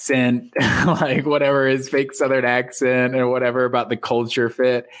accent, like whatever his fake Southern accent or whatever about the culture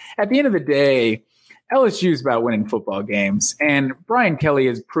fit. At the end of the day, LSU is about winning football games. And Brian Kelly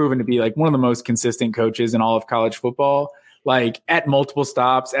has proven to be like one of the most consistent coaches in all of college football, like at multiple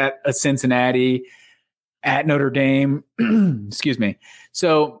stops, at a Cincinnati, at Notre Dame. Excuse me.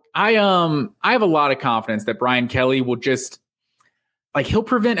 So I have a lot of confidence that Brian Kelly will just, like, he'll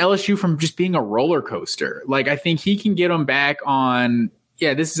prevent LSU from just being a roller coaster. Like, I think he can get them back on,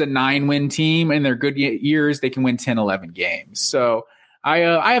 this is a 9-win team, and they're good years. They can win 10, 11 games. So I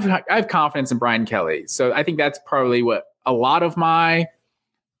have confidence in Brian Kelly. So I think that's probably what a lot of my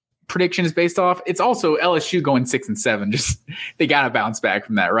prediction is based off. It's also LSU going 6-7. Just, they got to bounce back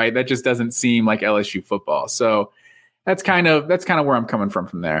from that, right? That just doesn't seem like LSU football. So that's kind of where I'm coming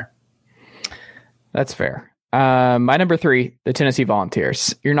from there. That's fair. My number 3, the Tennessee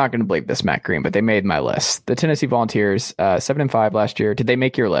Volunteers. You're not going to believe this, Matt Green, but they made my list. The Tennessee Volunteers, 7-5 last year. Did they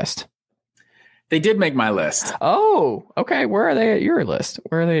make your list? They did make my list. Oh, okay. Where are they at your list?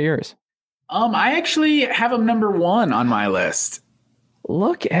 Where are they at yours? I actually have them number 1 on my list.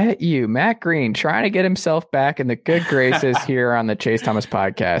 Look at you, Matt Green, trying to get himself back in the good graces here on the Chase Thomas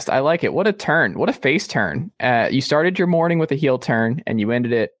podcast. I like it. What a turn. What a face turn. You started your morning with a heel turn, and you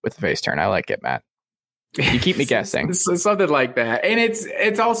ended it with a face turn. I like it, Matt. You keep me guessing. Something like that. And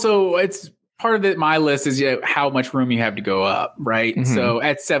it's also part of it. My list is how much room you have to go up, right? Mm-hmm. So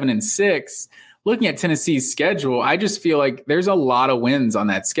at 7-6, looking at Tennessee's schedule, I just feel like there's a lot of wins on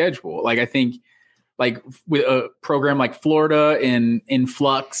that schedule. Like, I think, like with a program like Florida in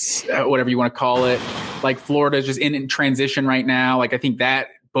flux, whatever you want to call it, like Florida is just in transition right now. Like, I think that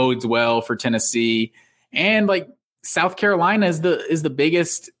bodes well for Tennessee, and like South Carolina is the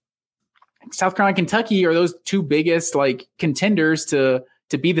biggest. South Carolina, Kentucky are those two biggest like contenders to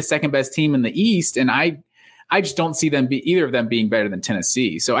be the second best team in the East. And I just don't see either of them being better than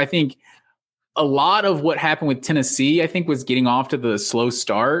Tennessee. So I think a lot of what happened with Tennessee, I think, was getting off to the slow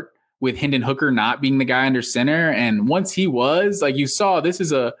start with Hendon Hooker not being the guy under center. And once he was, like, you saw, this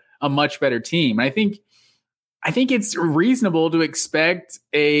is a much better team. And I think it's reasonable to expect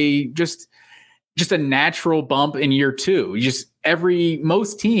just a natural bump in year 2.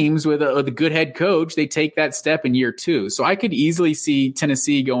 Most teams with a good head coach, they take that step in year 2. So I could easily see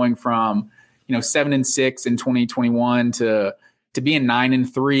Tennessee going from, 7-6 in 2021 to being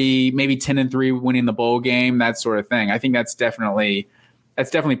 9-3, maybe 10-3, winning the bowl game, that sort of thing. I think that's definitely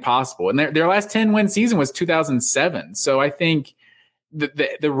possible. And their last 10-win season was 2007. So I think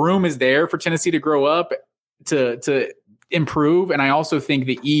the room is there for Tennessee to grow up, to improve. And I also think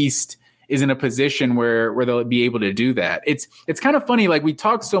the East is in a position where they'll be able to do that. It's kind of funny. Like, we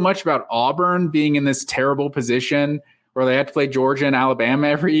talk so much about Auburn being in this terrible position where they have to play Georgia and Alabama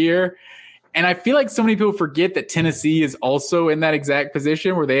every year. And I feel like so many people forget that Tennessee is also in that exact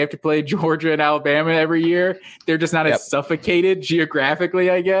position where they have to play Georgia and Alabama every year. They're just not as suffocated geographically,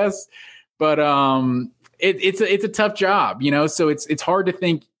 I guess. But it's a tough job, so it's hard to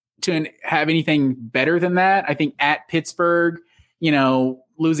think to have anything better than that. I think at Pittsburgh,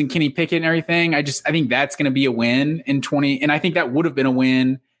 losing Kenny Pickett and everything, I think that's going to be a win in 20. And I think that would have been a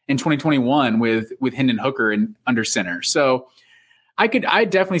win in 2021 with Hendon Hooker under center. So I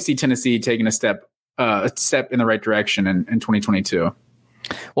definitely see Tennessee taking a step in the right direction in 2022.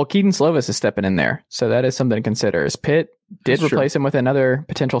 Well, Keaton Slovis is stepping in there, so that is something to consider. As Pitt did replace him with another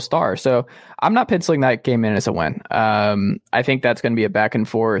potential star, so I'm not penciling that game in as a win. I think that's going to be a back and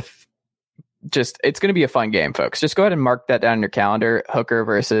forth. It's going to be a fun game, folks. Just go ahead and mark that down in your calendar. Hooker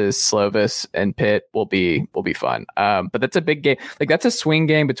versus Slovis and Pitt will be fun. But that's a big game. Like, that's a swing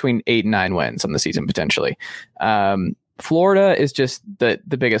game between 8 and 9 wins on the season potentially. Florida is just the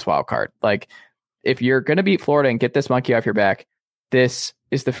biggest wild card. Like, if you're going to beat Florida and get this monkey off your back, this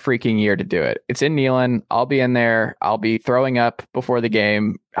is the freaking year to do it. It's in Neyland. I'll be in there. I'll be throwing up before the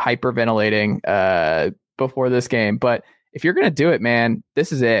game, hyperventilating before this game. But if you're going to do it, man,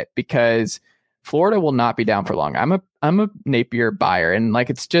 this is it, because Florida will not be down for long. I'm a Napier buyer, and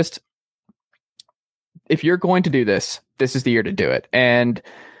like, it's just, if you're going to do this is the year to do it. And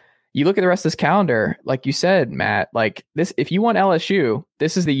you look at the rest of this calendar, like you said, Matt, like this, if you want LSU,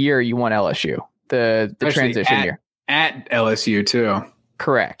 this is the year you want LSU, the transition year at LSU too.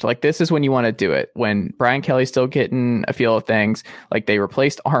 Correct. Like, this is when you want to do it. When Brian Kelly's still getting a feel of things, like they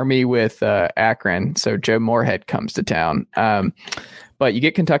replaced Army with Akron. So Joe Moorhead comes to town. But you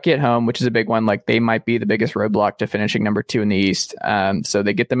get Kentucky at home, which is a big one. Like, they might be the biggest roadblock to finishing number 2 in the East. So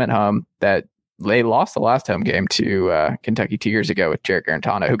they get them at home. That they lost the last home game to Kentucky 2 years ago with Jarrett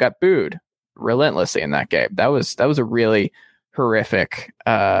Garantano, who got booed relentlessly in that game. That was a really horrific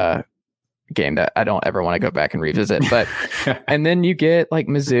game that I don't ever want to go back and revisit. But and then you get like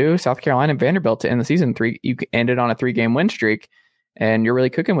Mizzou, South Carolina, and Vanderbilt to end the season. You ended on a 3-game win streak, and you're really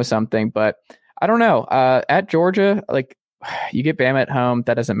cooking with something. But I don't know. At Georgia, like, you get Bama at home.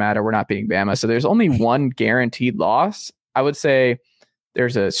 That doesn't matter. We're not beating Bama. So there's only one guaranteed loss. I would say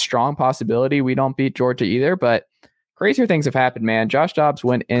there's a strong possibility we don't beat Georgia either. But crazier things have happened, man. Josh Dobbs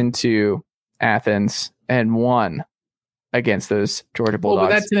went into Athens and won against those Georgia Bulldogs. Well,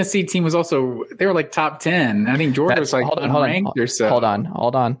 but that Tennessee team was also, they were like top 10. I think Georgia was like unranked or so. Hold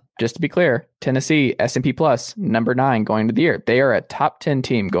on. Just to be clear, Tennessee, S&P Plus, number 9 going into the year. They are a top 10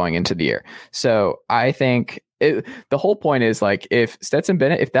 team going into the year. So I think the whole point is, like, if Stetson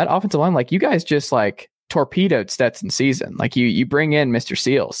Bennett, if that offensive line, like, you guys just like torpedoed Stetson's season. Like, you bring in Mr.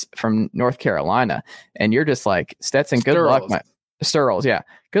 Seals from North Carolina, and you're just like, Stetson, good luck, Searles, yeah.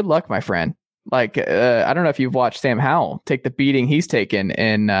 Good luck, my friend. Like, I don't know if you've watched Sam Howell take the beating he's taken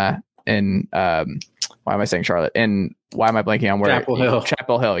in why am I saying Charlotte? And why am I blanking on where?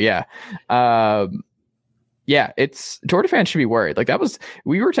 Chapel Hill, yeah. Yeah, it's Georgia fans should be worried. Like,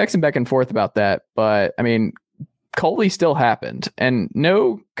 we were texting back and forth about that, but I mean, Coley still happened, and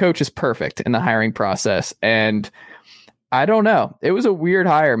no coach is perfect in the hiring process. And I don't know. It was a weird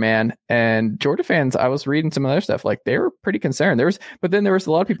hire, man. And Georgia fans, I was reading some other stuff, like, they were pretty concerned. But then there was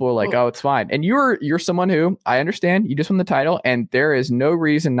a lot of people who were like, "Oh, it's fine." And you're someone who, I understand, you just won the title, and there is no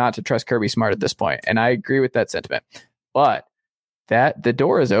reason not to trust Kirby Smart at this point. And I agree with that sentiment. But that the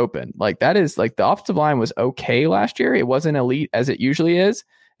door is open. Like, that is, like, the offensive line was okay last year. It wasn't elite as it usually is.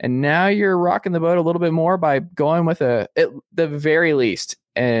 And now you're rocking the boat a little bit more by going with at the very least,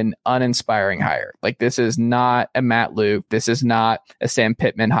 an uninspiring hire. Like, this is not a Matt Luke. This is not a Sam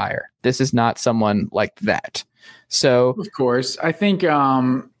Pittman hire. This is not someone like that. So, of course, I think,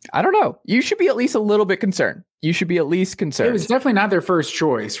 I don't know. You should be at least a little bit concerned. You should be at least concerned. It was definitely not their first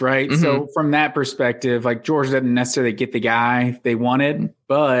choice, right? Mm-hmm. So from that perspective, like, Georgia didn't necessarily get the guy they wanted,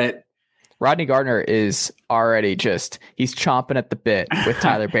 but Rodney Gardner is already he's chomping at the bit with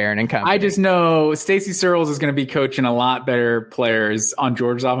Tyler Barron and company. I just know Stacey Searles is going to be coaching a lot better players on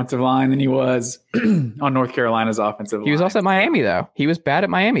Georgia's offensive line than he was on North Carolina's offensive line. He was also at Miami, though. He was bad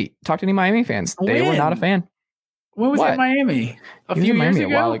at Miami. Talk to any Miami fans. They were not a fan. When was he at Miami? A few years ago? A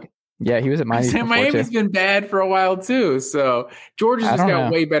while ago. Yeah, he was at Miami. Miami's been bad for a while too. So Georgia's just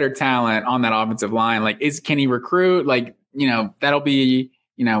got way better talent on that offensive line. Like, can he recruit? Like, that'll be,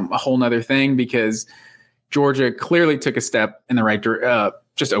 a whole nother thing, because Georgia clearly took a step in the right direction.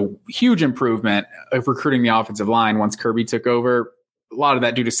 Just a huge improvement of recruiting the offensive line once Kirby took over. A lot of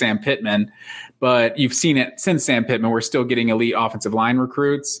that due to Sam Pittman, but you've seen it since Sam Pittman. We're still getting elite offensive line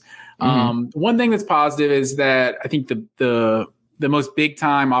recruits. Mm-hmm. One thing that's positive is that I think the most big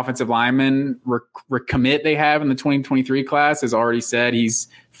time offensive lineman recommit they have in the 2023 class has already said he's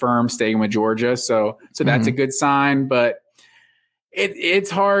firm staying with Georgia. So that's a good sign, but it's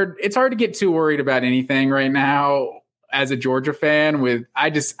hard to get too worried about anything right now as a Georgia fan.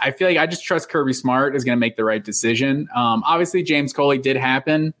 I feel like I just trust Kirby Smart is going to make the right decision. Obviously James Coley did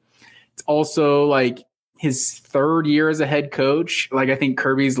happen. It's also like his 3rd year as a head coach. Like, I think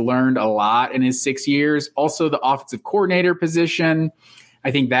Kirby's learned a lot in his 6 years. Also, the offensive coordinator position,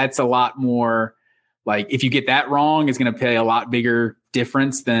 I think that's a lot more, like, if you get that wrong, it's going to pay a lot bigger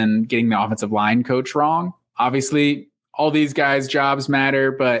difference than getting the offensive line coach wrong. Obviously, all these guys' jobs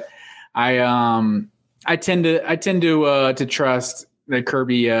matter, but I tend to trust that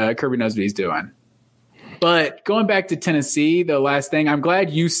Kirby knows what he's doing. But going back to Tennessee, the last thing, I'm glad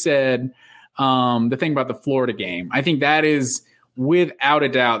you said the thing about the Florida game. I think that is without a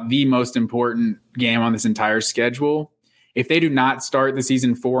doubt the most important game on this entire schedule. If they do not start the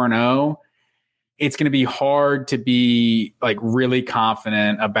season 4-0, it's going to be hard to be, like, really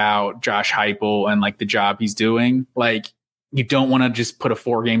confident about Josh Heupel and, like, the job he's doing. Like, you don't want to just put a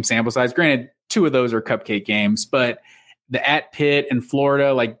 4-game sample size. Granted, 2 of those are cupcake games, but the at Pitt and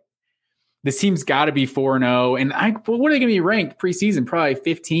Florida, like, this team's got to be 4-0. And what are they going to be ranked preseason? Probably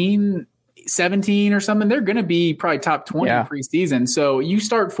 15, 17 or something. They're going to be probably top 20 preseason. So you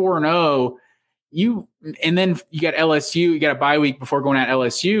start 4-0, and then you got LSU, you got a bye week before going at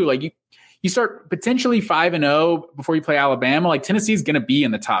LSU. Like, you start potentially 5-0 before you play Alabama. Like, Tennessee's going to be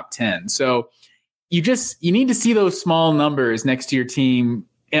in the top 10. So you need to see those small numbers next to your team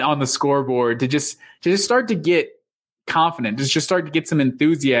on the scoreboard to just start to get confident, just start to get some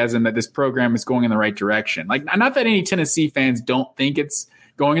enthusiasm that this program is going in the right direction. Like, not that any Tennessee fans don't think it's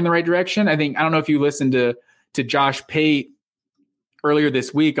going in the right direction. I don't know if you listened to Josh Pate earlier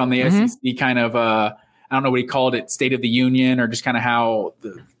this week on the SEC kind of, I don't know what he called it, State of the Union, or just kind of how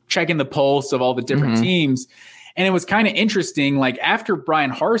checking the pulse of all the different teams. And it was kind of interesting. Like, after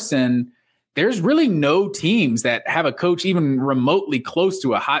Brian Harsin, there's really no teams that have a coach even remotely close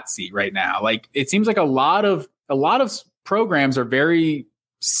to a hot seat right now. Like, it seems like a lot of programs are very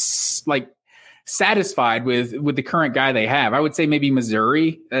satisfied with the current guy they have. I would say maybe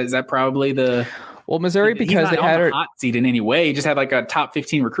Missouri. Is that probably Missouri, because they had a hot seat in any way. He just had like a top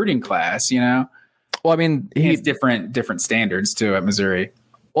 15 recruiting class, Well, I mean, he has different standards too at Missouri.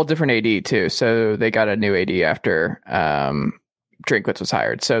 Well, different AD too. So they got a new AD after Drinkwitz was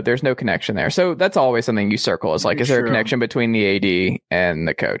hired. So there's no connection there. So that's always something you circle is like, is there a connection between the AD and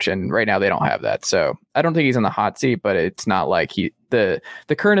the coach? And right now they don't have that. So I don't think he's in the hot seat, but it's not like the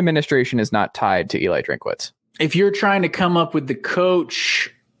current administration is not tied to Eli Drinkwitz. If you're trying to come up with the coach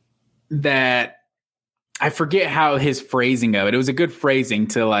that, I forget how his phrasing of it. It was a good phrasing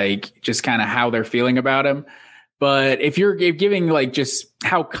to like just kind of how they're feeling about him. But if you're giving like just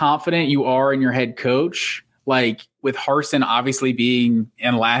how confident you are in your head coach, like with Harsin obviously being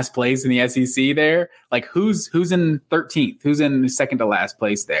in last place in the SEC there, like who's in 13th? Who's in second to last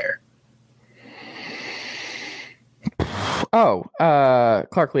place there? Oh,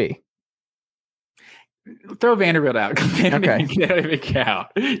 Clark Lee. Throw Vanderbilt out. They don't even count.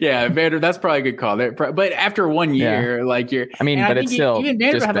 Yeah, that's probably a good call. But after 1 year, like you're. I mean, but it's still even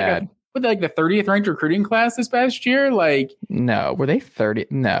Vanderbilt just bad. Like the 30th ranked recruiting class this past year, like no, were they 30?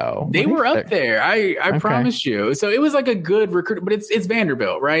 No, they were up there. I promise you. So it was like a good recruit, but it's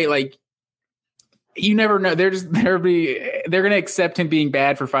Vanderbilt, right? Like you never know. They're going to accept him being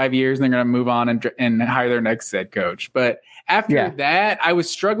bad for 5 years, and they're going to move on and hire their next head coach. But after that, I was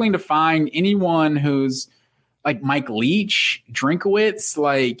struggling to find anyone who's like Mike Leach, Drinkwitz,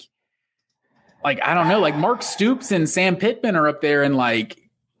 like I don't know, like Mark Stoops and Sam Pittman are up there, and like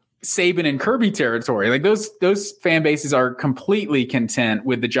Saban and Kirby territory. Like those fan bases are completely content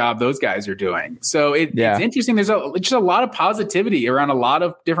with the job those guys are doing. So it's interesting. There's just a lot of positivity around a lot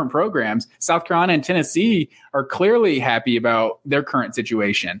of different programs. South Carolina and Tennessee are clearly happy about their current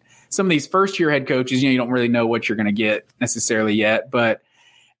situation. Some of these first year head coaches, you don't really know what you're going to get necessarily yet, but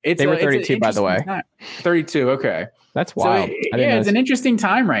they were 32 by the way. Time. 32. Okay. That's wild. So it's an interesting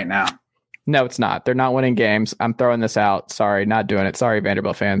time right now. No, it's not. They're not winning games. I'm throwing this out. Sorry, not doing it. Sorry,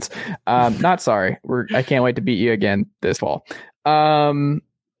 Vanderbilt fans. Not sorry. I can't wait to beat you again this fall. Yeah,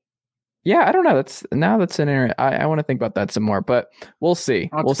 I don't know. That's an. I want to think about that some more, but we'll see.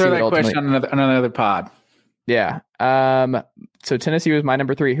 We'll throw that question on another pod. Yeah. So Tennessee was my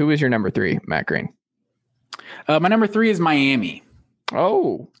number 3. Who is your number 3, Matt Green? My number 3 is Miami.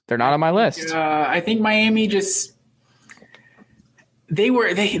 Oh, they're not on my list. I think Miami just.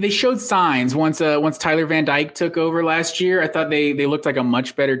 They showed signs once Tyler Van Dyke took over last year. I thought they looked like a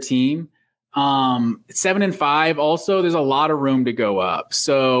much better team. 7-5. Also, there's a lot of room to go up.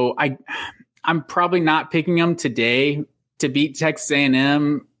 So I'm probably not picking them today to beat Texas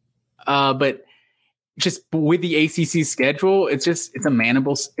A&M. But just with the ACC schedule, it's a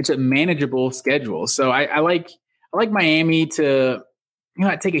manageable schedule. So I like Miami to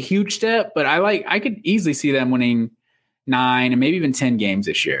not take a huge step, but I could easily see them winning 9 and maybe even 10 games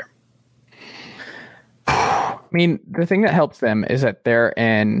this year. I mean, the thing that helps them is that they're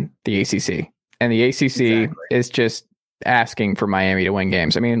in the ACC, and the ACC is just asking for Miami to win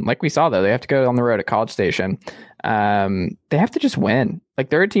games. I mean, like we saw though, they have to go on the road at College Station. They have to just win. Like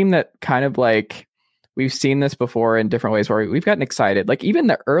they're a team that kind of like we've seen this before in different ways where we've gotten excited. Like even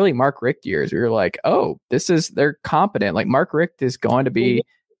the early Mark Richt years, we were like, oh, they're competent. Like Mark Richt is going to be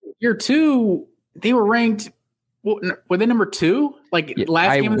year 2. They were ranked. Were they number 2? Like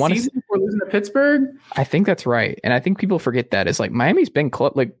last game of the season before losing to Pittsburgh? I think that's right. And I think people forget that. It's like Miami's been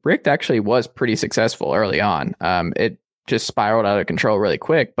close. Like Richt actually was pretty successful early on. It just spiraled out of control really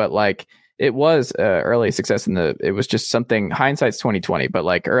quick, but like it was early success it was just something, hindsight's 2020, but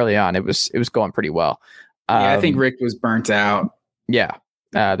like early on it was going pretty well. I think Richt was burnt out. Yeah.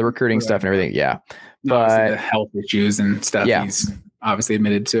 The recruiting stuff and everything. Yeah. But the health issues and stuff he's obviously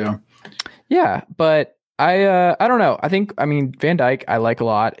admitted to. Yeah. But I don't know. I mean, Van Dyke, I like a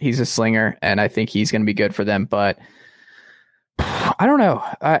lot. He's a slinger, and I think he's going to be good for them. But I don't know.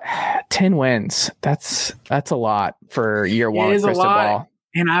 10 wins. That's a lot for year one. It is a lot.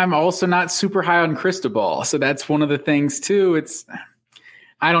 And I'm also not super high on Cristobal. So that's one of the things too.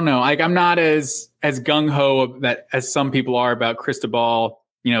 I don't know. Like, I'm not as gung ho that as some people are about Cristobal,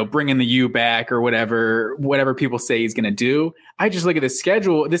 bringing the U back or whatever people say he's going to do. I just look at the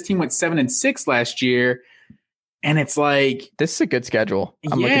schedule. This team went 7-6 last year, and it's like, this is a good schedule.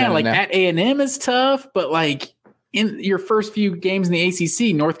 At A&M is tough, but like in your first few games in the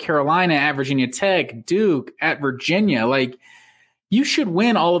ACC, North Carolina, at Virginia Tech, Duke, at Virginia, like, you should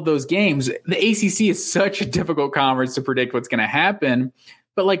win all of those games. The ACC is such a difficult conference to predict what's going to happen.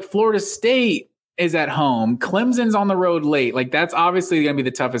 But like Florida State is at home. Clemson's on the road late. Like, that's obviously going to be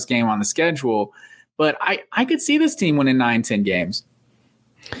the toughest game on the schedule. But I could see this team winning 9-10 games.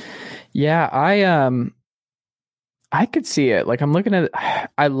 Yeah, I could see it. Like, I'm looking at it.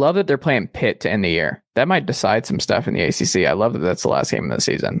 I love that they're playing Pitt to end the year. That might decide some stuff in the ACC. I love that that's the last game of the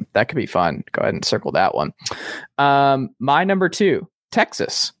season. That could be fun. Go ahead and circle that one. My number 2,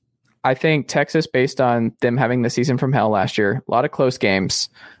 Texas. I think Texas, based on them having the season from hell last year, a lot of close games,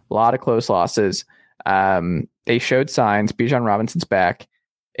 a lot of close losses. They showed signs. Bijan Robinson's back.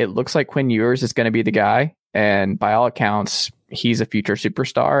 It looks like Quinn Ewers is going to be the guy. And by all accounts, he's a future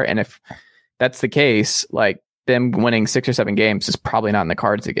superstar. And if that's the case, like, them winning 6 or 7 games is probably not in the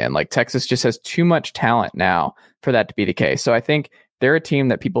cards again. Like, Texas just has too much talent now for that to be the case. So I think they're a team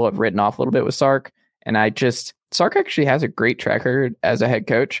that people have written off a little bit with Sark. And Sark actually has a great track record as a head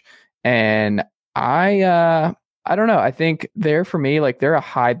coach. And I don't know. I think for me, like, they're a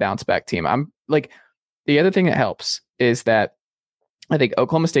high bounce back team. I'm like, the other thing that helps is that I think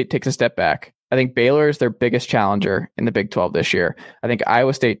Oklahoma State takes a step back. I think Baylor is their biggest challenger in the Big 12 this year. I think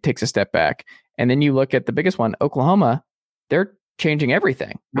Iowa State takes a step back. And then you look at the biggest one, Oklahoma, they're changing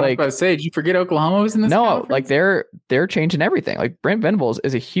everything. I was about to say, did you forget Oklahoma was in this conference? Like, they're changing everything. Like, Brent Venables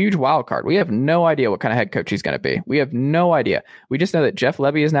is a huge wild card. We have no idea what kind of head coach he's going to be. We have no idea. We just know that Jeff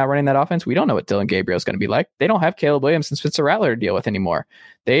Lebby is now running that offense. We don't know what Dylan Gabriel is going to be like. They don't have Caleb Williams and Spencer Rattler to deal with anymore.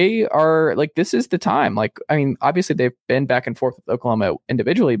 They are like, this is the time. Like, I mean, obviously they've been back and forth with Oklahoma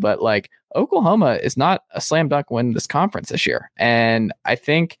individually, but like, Oklahoma is not a slam dunk win this conference this year. And I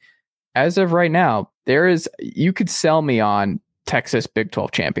think as of right now, you could sell me on Texas Big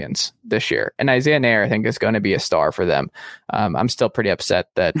 12 champions this year. And Isaiah Nair, I think, is going to be a star for them. I'm still pretty upset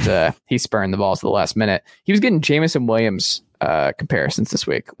that he's spurring the balls at the last minute. He was getting Jamison Williams comparisons this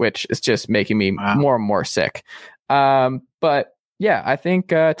week, which is just making me more and more sick. But yeah, I think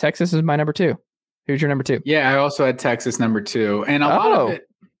Texas is my number 2. Who's your number 2? Yeah, I also had Texas number 2. And a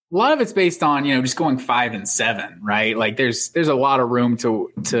lot of it's based on, just going 5-7, right? Like, there's a lot of room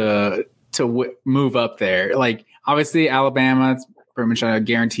to move up there. Like, obviously Alabama, it's pretty much a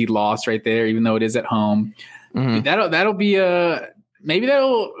guaranteed loss right there, even though it is at home. Mm-hmm. That'll be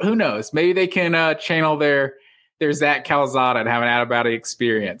who knows? Maybe they can channel their Zach Calzada and have an out-of-body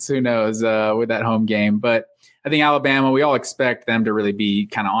experience. Who knows with that home game? But I think Alabama, we all expect them to really be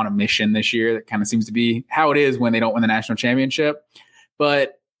kind of on a mission this year. That kind of seems to be how it is when they don't win the national championship.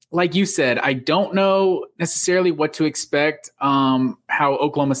 But like you said, I don't know necessarily what to expect. How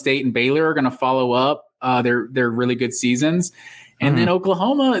Oklahoma State and Baylor are going to follow up their really good seasons, and then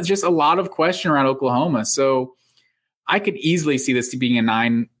Oklahoma is just a lot of question around Oklahoma. So I could easily see this being a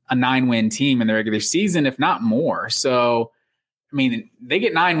 9-win team in the regular season, if not more. So I mean, they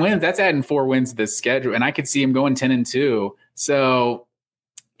get 9 wins. That's adding 4 wins to this schedule, and I could see them going 10-2. So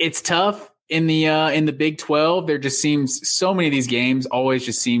it's tough. In the Big 12, there just seems so many of these games always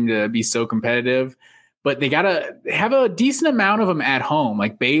just seem to be so competitive, but they got to have a decent amount of them at home.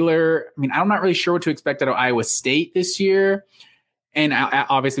 Like Baylor, I mean, I'm not really sure what to expect out of Iowa State this year. And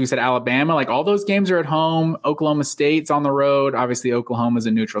obviously we said Alabama, like all those games are at home. Oklahoma State's on the road. Obviously Oklahoma's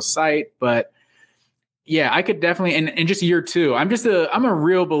a neutral site, but yeah, I could definitely, and just year 2, I'm a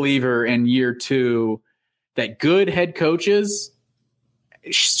real believer in year 2 that good head coaches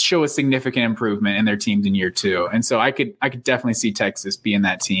show a significant improvement in their teams in year 2. And so I could definitely see Texas being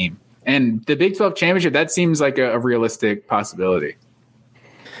that team. And the Big 12 championship, that seems like a realistic possibility.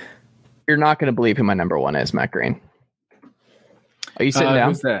 You're not going to believe who my number 1 is, Matt Green. Are you sitting down?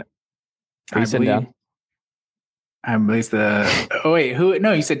 Who's that? Are you sitting down? I believe oh wait, who?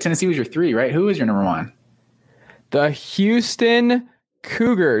 No, you said Tennessee was your 3, right? Who is your number 1? The Houston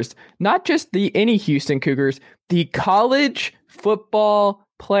Cougars, not just any Houston Cougars, the college football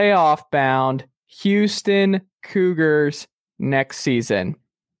playoff bound Houston Cougars next season.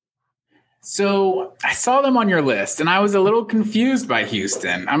 So I saw them on your list and I was a little confused by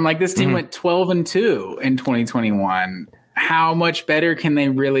Houston. I'm like, this team went 12-2 in 2021. How much better can they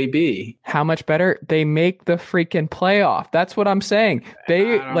really be? How much better? They make the freaking playoff. That's what I'm saying.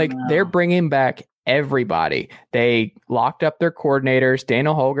 They're bringing back everybody. They locked up their coordinators.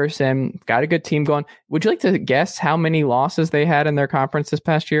 Daniel Holgerson got a good team going. Would you like to guess how many losses they had in their conference this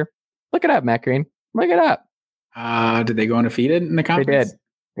past year? Look it up, Matt Green. Look it up. Did they go undefeated in the conference?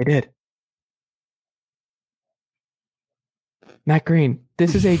 They did. Matt Green,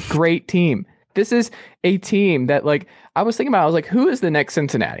 this is a great team. This is a team that, like, I was thinking about, I was like, who is the next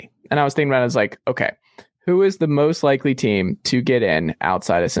Cincinnati? And I was thinking about it, I was like, okay, who is the most likely team to get in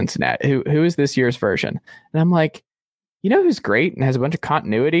outside of Cincinnati? Who is this year's version? And I'm like, you know who's great and has a bunch of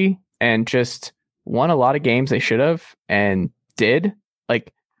continuity and just won a lot of games they should have and did?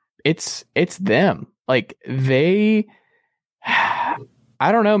 Like, it's them. Like, they,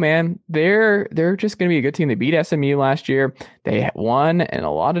 I don't know, man. They're just going to be a good team. They beat SMU last year. They won in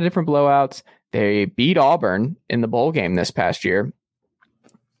a lot of different blowouts. They beat Auburn in the bowl game this past year.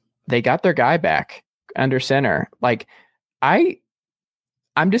 They got their guy back under center. Like, I'm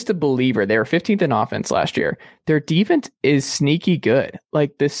just a believer. They were 15th in offense last year. Their defense is sneaky good.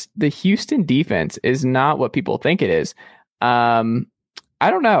 Like, the Houston defense is not what people think it is. I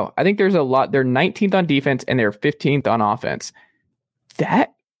don't know. I think there's a lot. They're 19th on defense and they're 15th on offense.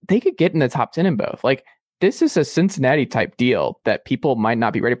 That they could get in the top 10 in both. Like, this is a Cincinnati type deal that people might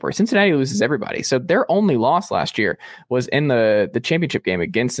not be ready for. Cincinnati loses everybody. So their only loss last year was in the championship game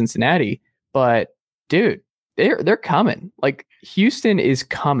against Cincinnati. But dude, they're coming. Like, Houston is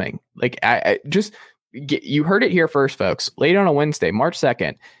coming. Like, you heard it here first, folks. Late on a Wednesday, March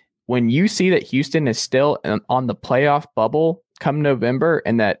 2nd, when you see that Houston is still on the playoff bubble come November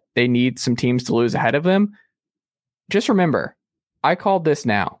and that they need some teams to lose ahead of them, just remember, I called this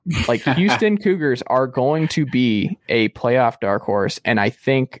now. Like, Houston Cougars are going to be a playoff dark horse, and I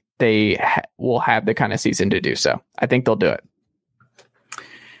think they will have the kind of season to do so. I think they'll do it.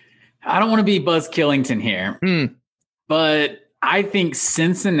 I don't want to be Buzz Killington here, but I think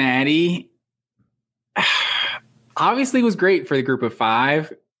Cincinnati obviously was great for the group of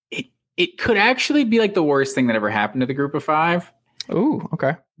five. It could actually be like the worst thing that ever happened to the group of five. Ooh,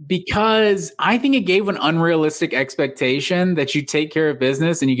 okay. Because I think it gave an unrealistic expectation that you take care of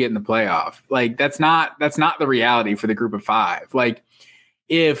business and you get in the playoff. Like, that's not the reality for the group of five. Like,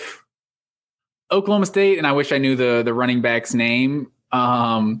 if Oklahoma State, and I wish I knew the running back's name,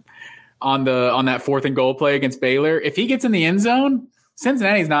 on that 4th and goal play against Baylor, if he gets in the end zone,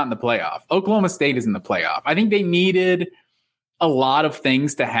 Cincinnati's not in the playoff. Oklahoma State is in the playoff. I think they needed a lot of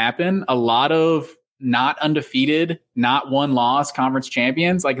things to happen, a lot of not undefeated, not one loss conference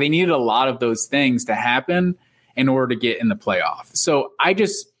champions. Like, they needed a lot of those things to happen in order to get in the playoff. So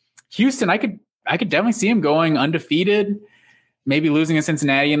Houston, I could definitely see him going undefeated, maybe losing to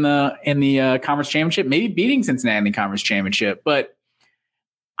Cincinnati in the conference championship, maybe beating Cincinnati in the conference championship. But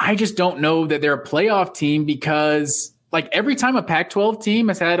I just don't know that they're a playoff team because, like, every time a Pac-12 team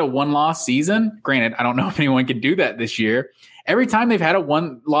has had a one-loss season, granted, I don't know if anyone can do that this year. Every time they've had a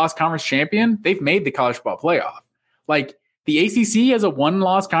one-loss conference champion, they've made the college football playoff. Like, the ACC as a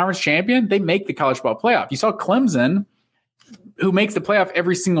one-loss conference champion, they make the college football playoff. You saw Clemson, who makes the playoff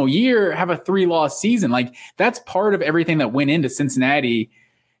every single year, have a 3-loss season. Like, that's part of everything that went into Cincinnati,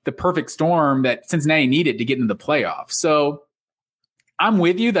 the perfect storm that Cincinnati needed to get into the playoff. So I'm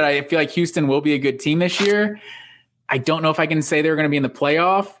with you that I feel like Houston will be a good team this year. I don't know if I can say they're going to be in the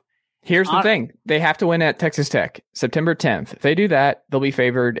playoff. Here's the thing. They have to win at Texas Tech September 10th. If they do that, they'll be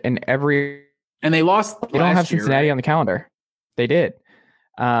favored in every. And they lost. They don't have Cincinnati on the calendar. They did.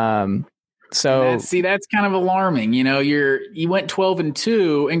 So that's kind of alarming. You know, you went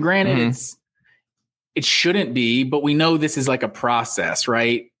 12-2, and granted, it shouldn't be, but we know this is like a process,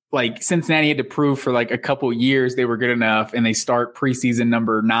 right? Like, Cincinnati had to prove for like a couple years they were good enough, and they start preseason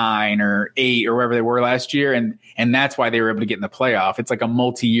number 9 or 8 or wherever they were last year. And that's why they were able to get in the playoff. It's like a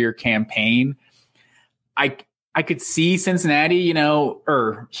multi-year campaign. I could see Cincinnati,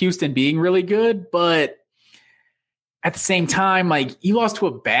 or Houston being really good, but at the same time, like, you lost to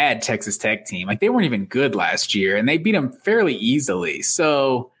a bad Texas Tech team. Like, they weren't even good last year, and they beat them fairly easily.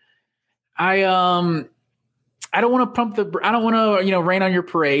 So I don't want to I don't want to, rain on your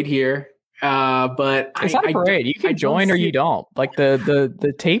parade here. But it's not a parade. You can join or you don't. Like,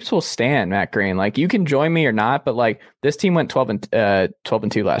 the tapes will stand, Matt Green. Like, you can join me or not, but like, this team went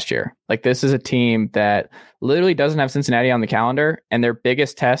 12-2 last year. Like, this is a team that literally doesn't have Cincinnati on the calendar, and their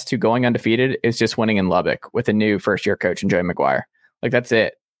biggest test to going undefeated is just winning in Lubbock with a new first-year coach in Joey McGuire. Like, that's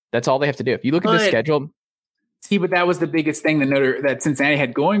it. That's all they have to do. If you look at the schedule. See, but that was the biggest thing that Cincinnati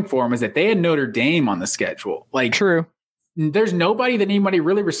had going for them, is that they had Notre Dame on the schedule. Like, true. There's nobody that anybody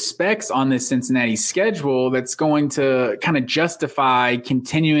really respects on this Cincinnati schedule that's going to kind of justify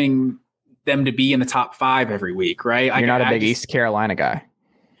continuing them to be in the top 5 every week, right? You're not a big East Carolina guy.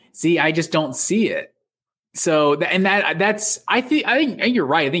 See, I just don't see it. So I think you're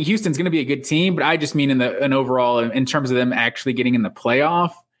right. I think Houston's going to be a good team, but I just mean in overall in terms of them actually getting in the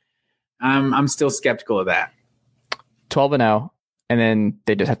playoff, I'm still skeptical of that. 12-0, and then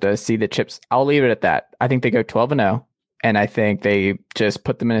they just have to see the chips. I'll leave it at that. I think they go 12-0, and I think they just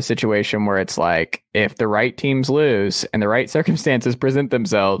put them in a situation where it's like if the right teams lose and the right circumstances present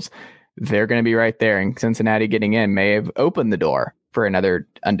themselves, they're going to be right there. And Cincinnati getting in may have opened the door for another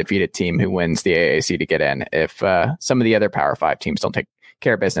undefeated team who wins the AAC to get in if some of the other Power 5 teams don't take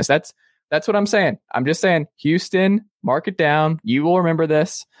care of business. That's what I'm saying. I'm just saying, Houston, mark it down. You will remember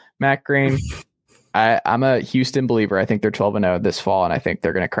this, Matt Green. I'm a Houston believer. I think they're 12-0 this fall, and I think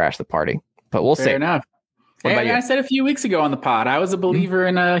they're going to crash the party. But we'll see. Fair enough. I said a few weeks ago on the pod, I was a believer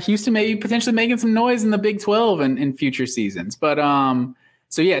in Houston maybe potentially making some noise in the Big 12 in future seasons. But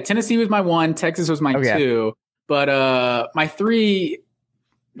so yeah, Tennessee was my 1, Texas was my 2. But my 3,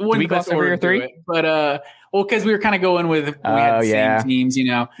 did we gloss over your 3? But because we were kind of going with we had the same teams,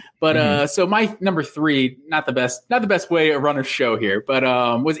 But so my number 3, not the best way to run a show here, but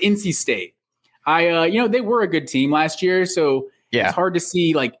was NC State. They were a good team last year, so it's hard to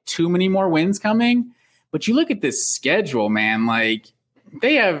see like too many more wins coming. But you look at this schedule, man. Like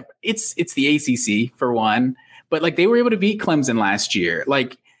they have it's the ACC for one, but like they were able to beat Clemson last year.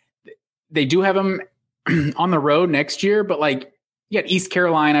 Like they do have them on the road next year, but like you got East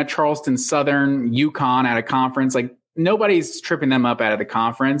Carolina, Charleston Southern, UConn out of conference. Like nobody's tripping them up out of the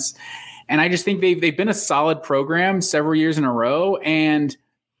conference. And I just think they've been a solid program several years in a row. And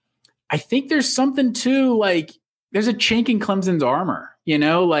I think there's something to like, there's a chink in Clemson's armor,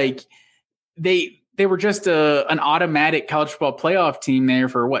 like they were just an automatic college football playoff team there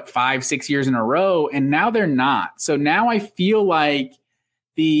for 5-6 years in a row. And now they're not. So now I feel like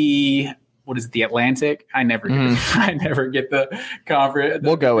the Atlantic? I never get the conference.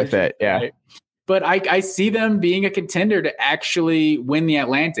 We'll go with it. Yeah. Right? But I see them being a contender to actually win the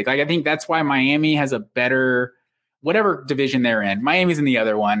Atlantic. Like, I think that's why Miami has a better, whatever division they're in. Miami's in the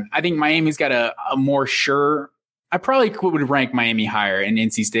other one. I think Miami's got a more sure. I probably would rank Miami higher in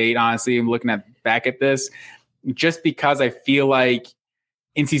NC State. Honestly, I'm looking back at this just because I feel like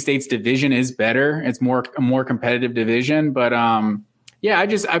NC State's division is better. It's a more competitive division, but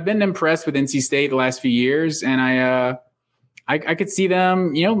I've been impressed with NC State the last few years, and I could see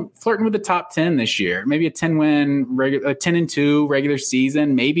them, flirting with the top 10 this year. Maybe a 10-win, 10-2 regular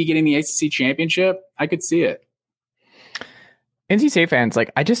season, maybe getting the ACC championship. I could see it. NC State fans,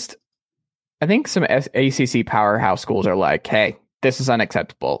 I think some ACC powerhouse schools are like, hey, this is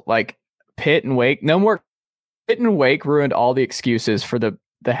unacceptable. Like Pitt and Wake, no more. Pitt and Wake ruined all the excuses for the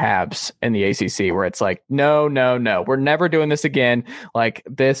Habs in the ACC, where it's like, no, we're never doing this again. Like,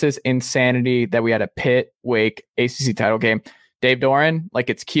 this is insanity that we had a Pitt Wake ACC title game. Dave Doran,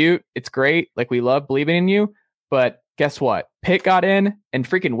 it's cute, it's great, we love believing in you, but guess what? Pitt got in and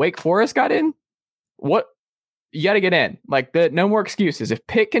freaking Wake Forest got in. What? You got to get in. No more excuses. If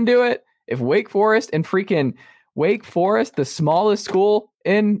Pitt can do it, if Wake Forest and freaking Wake Forest, the smallest school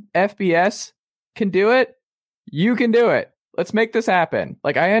in FBS, can do it, you can do it. Let's make this happen.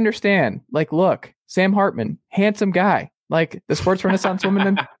 I understand. Look, Sam Hartman, handsome guy. The sports renaissance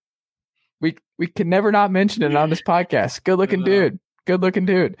woman. We can never not mention it on this podcast. Good looking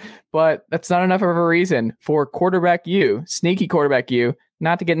dude. But that's not enough of a reason for sneaky quarterback you,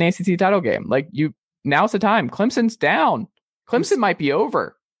 not to get an ACC title game. Now's the time. Clemson's down. Clemson might be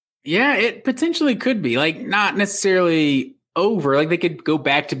over. Yeah, it potentially could be. Not necessarily over. They could go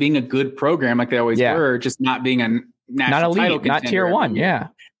back to being a good program like they always were, just not being a national title contender. Not tier 1. Yeah.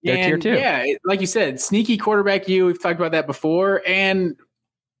 They're tier 2. Yeah, like you said, sneaky quarterback you. We've talked about that before. And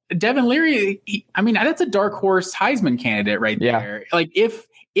Devin Leary, that's a dark horse Heisman candidate right there.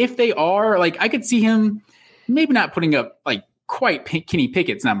 If they are, I could see him maybe not putting up quite Kenny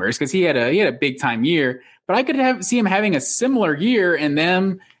Pickett's numbers because he had a big time year, but I could see him having a similar year and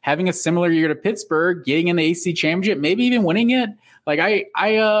them having a similar year to Pittsburgh, getting in the ACC championship, maybe even winning it.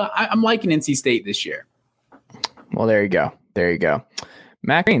 I'm liking NC State this year. Well, there you go.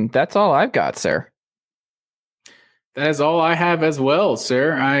 Matt Green, that's all I've got, sir. That is all I have as well,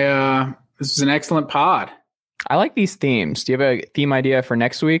 sir. This was an excellent pod. I like these themes. Do you have a theme idea for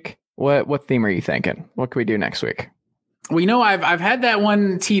next week? What theme are you thinking? What can we do next week? Well, I've had that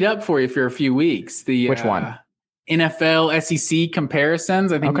one teed up for you for a few weeks. Which one? NFL SEC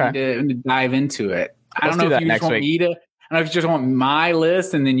comparisons. I think we need to dive into it. I don't know if you just want my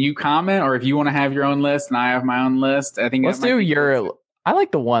list and then you comment, or if you want to have your own list and I have my own list. I think let's do your. I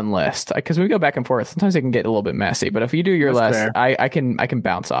like the one list because we go back and forth. Sometimes it can get a little bit messy, but if you do your list, I can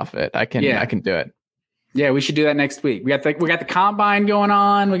bounce off it. I can do it. Yeah, we should do that next week. We got the combine going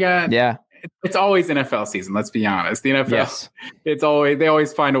on. It's always NFL season. Let's be honest. The NFL, they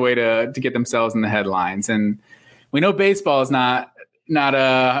always find a way to get themselves in the headlines, and we know baseball is not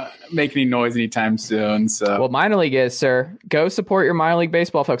making any noise anytime soon. So, well, minor league is, sir. Go support your minor league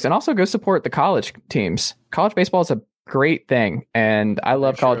baseball folks, and also go support the college teams. College baseball is a great thing, and I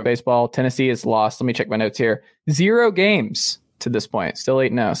love college baseball. Tennessee has lost. Let me check my notes here. 0 games to this point. Still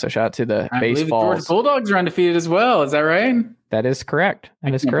 8-0. So shout out to the baseball. The Georgia Bulldogs are undefeated as well. Is that right? That is correct. I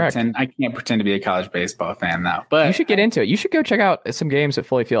can't pretend to be a college baseball fan now, but you should get into it. You should go check out some games at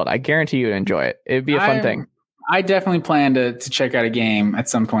Foley Field. I guarantee you would enjoy it. It'd be a fun thing. I definitely plan to check out a game at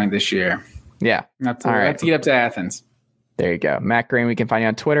some point this year. Yeah. I have to get up to Athens. There you go. Matt Green, we can find you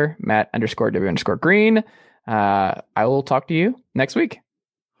on Twitter, Matt_W_Green. I will talk to you next week.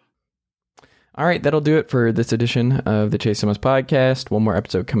 All right, that'll do it for this edition of the Chase Thomas podcast. One more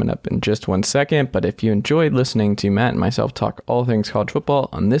episode coming up in just 1 second. But if you enjoyed listening to Matt and myself talk all things college football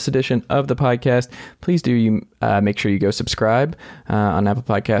on this edition of the podcast, please do make sure you go subscribe on Apple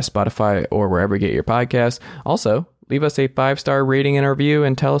Podcasts, Spotify, or wherever you get your podcasts. Also, leave us a 5-star rating and a review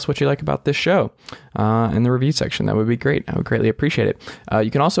and tell us what you like about this show in the review section. That would be great. I would greatly appreciate it.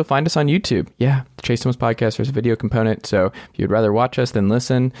 You can also find us on YouTube. Yeah, the Chase Thomas podcast, there's a video component. So if you'd rather watch us than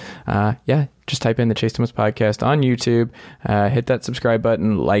listen, just type in the Chase Thomas podcast on YouTube, hit that subscribe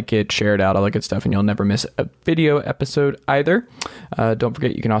button, like it, share it out, all that good stuff, and you'll never miss a video episode either. Don't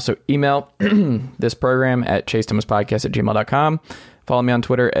forget, you can also email this program at chasethomaspodcast@gmail.com. Follow me on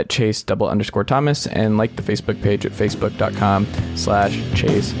Twitter at Chase_Thomas and like the Facebook page at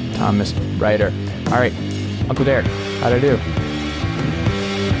facebook.com/Chase Thomas Writer. All right, Uncle Derek, how'd I do?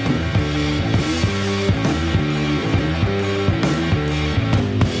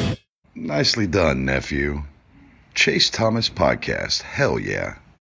 Nicely done, nephew. Chase Thomas Podcast. Hell yeah.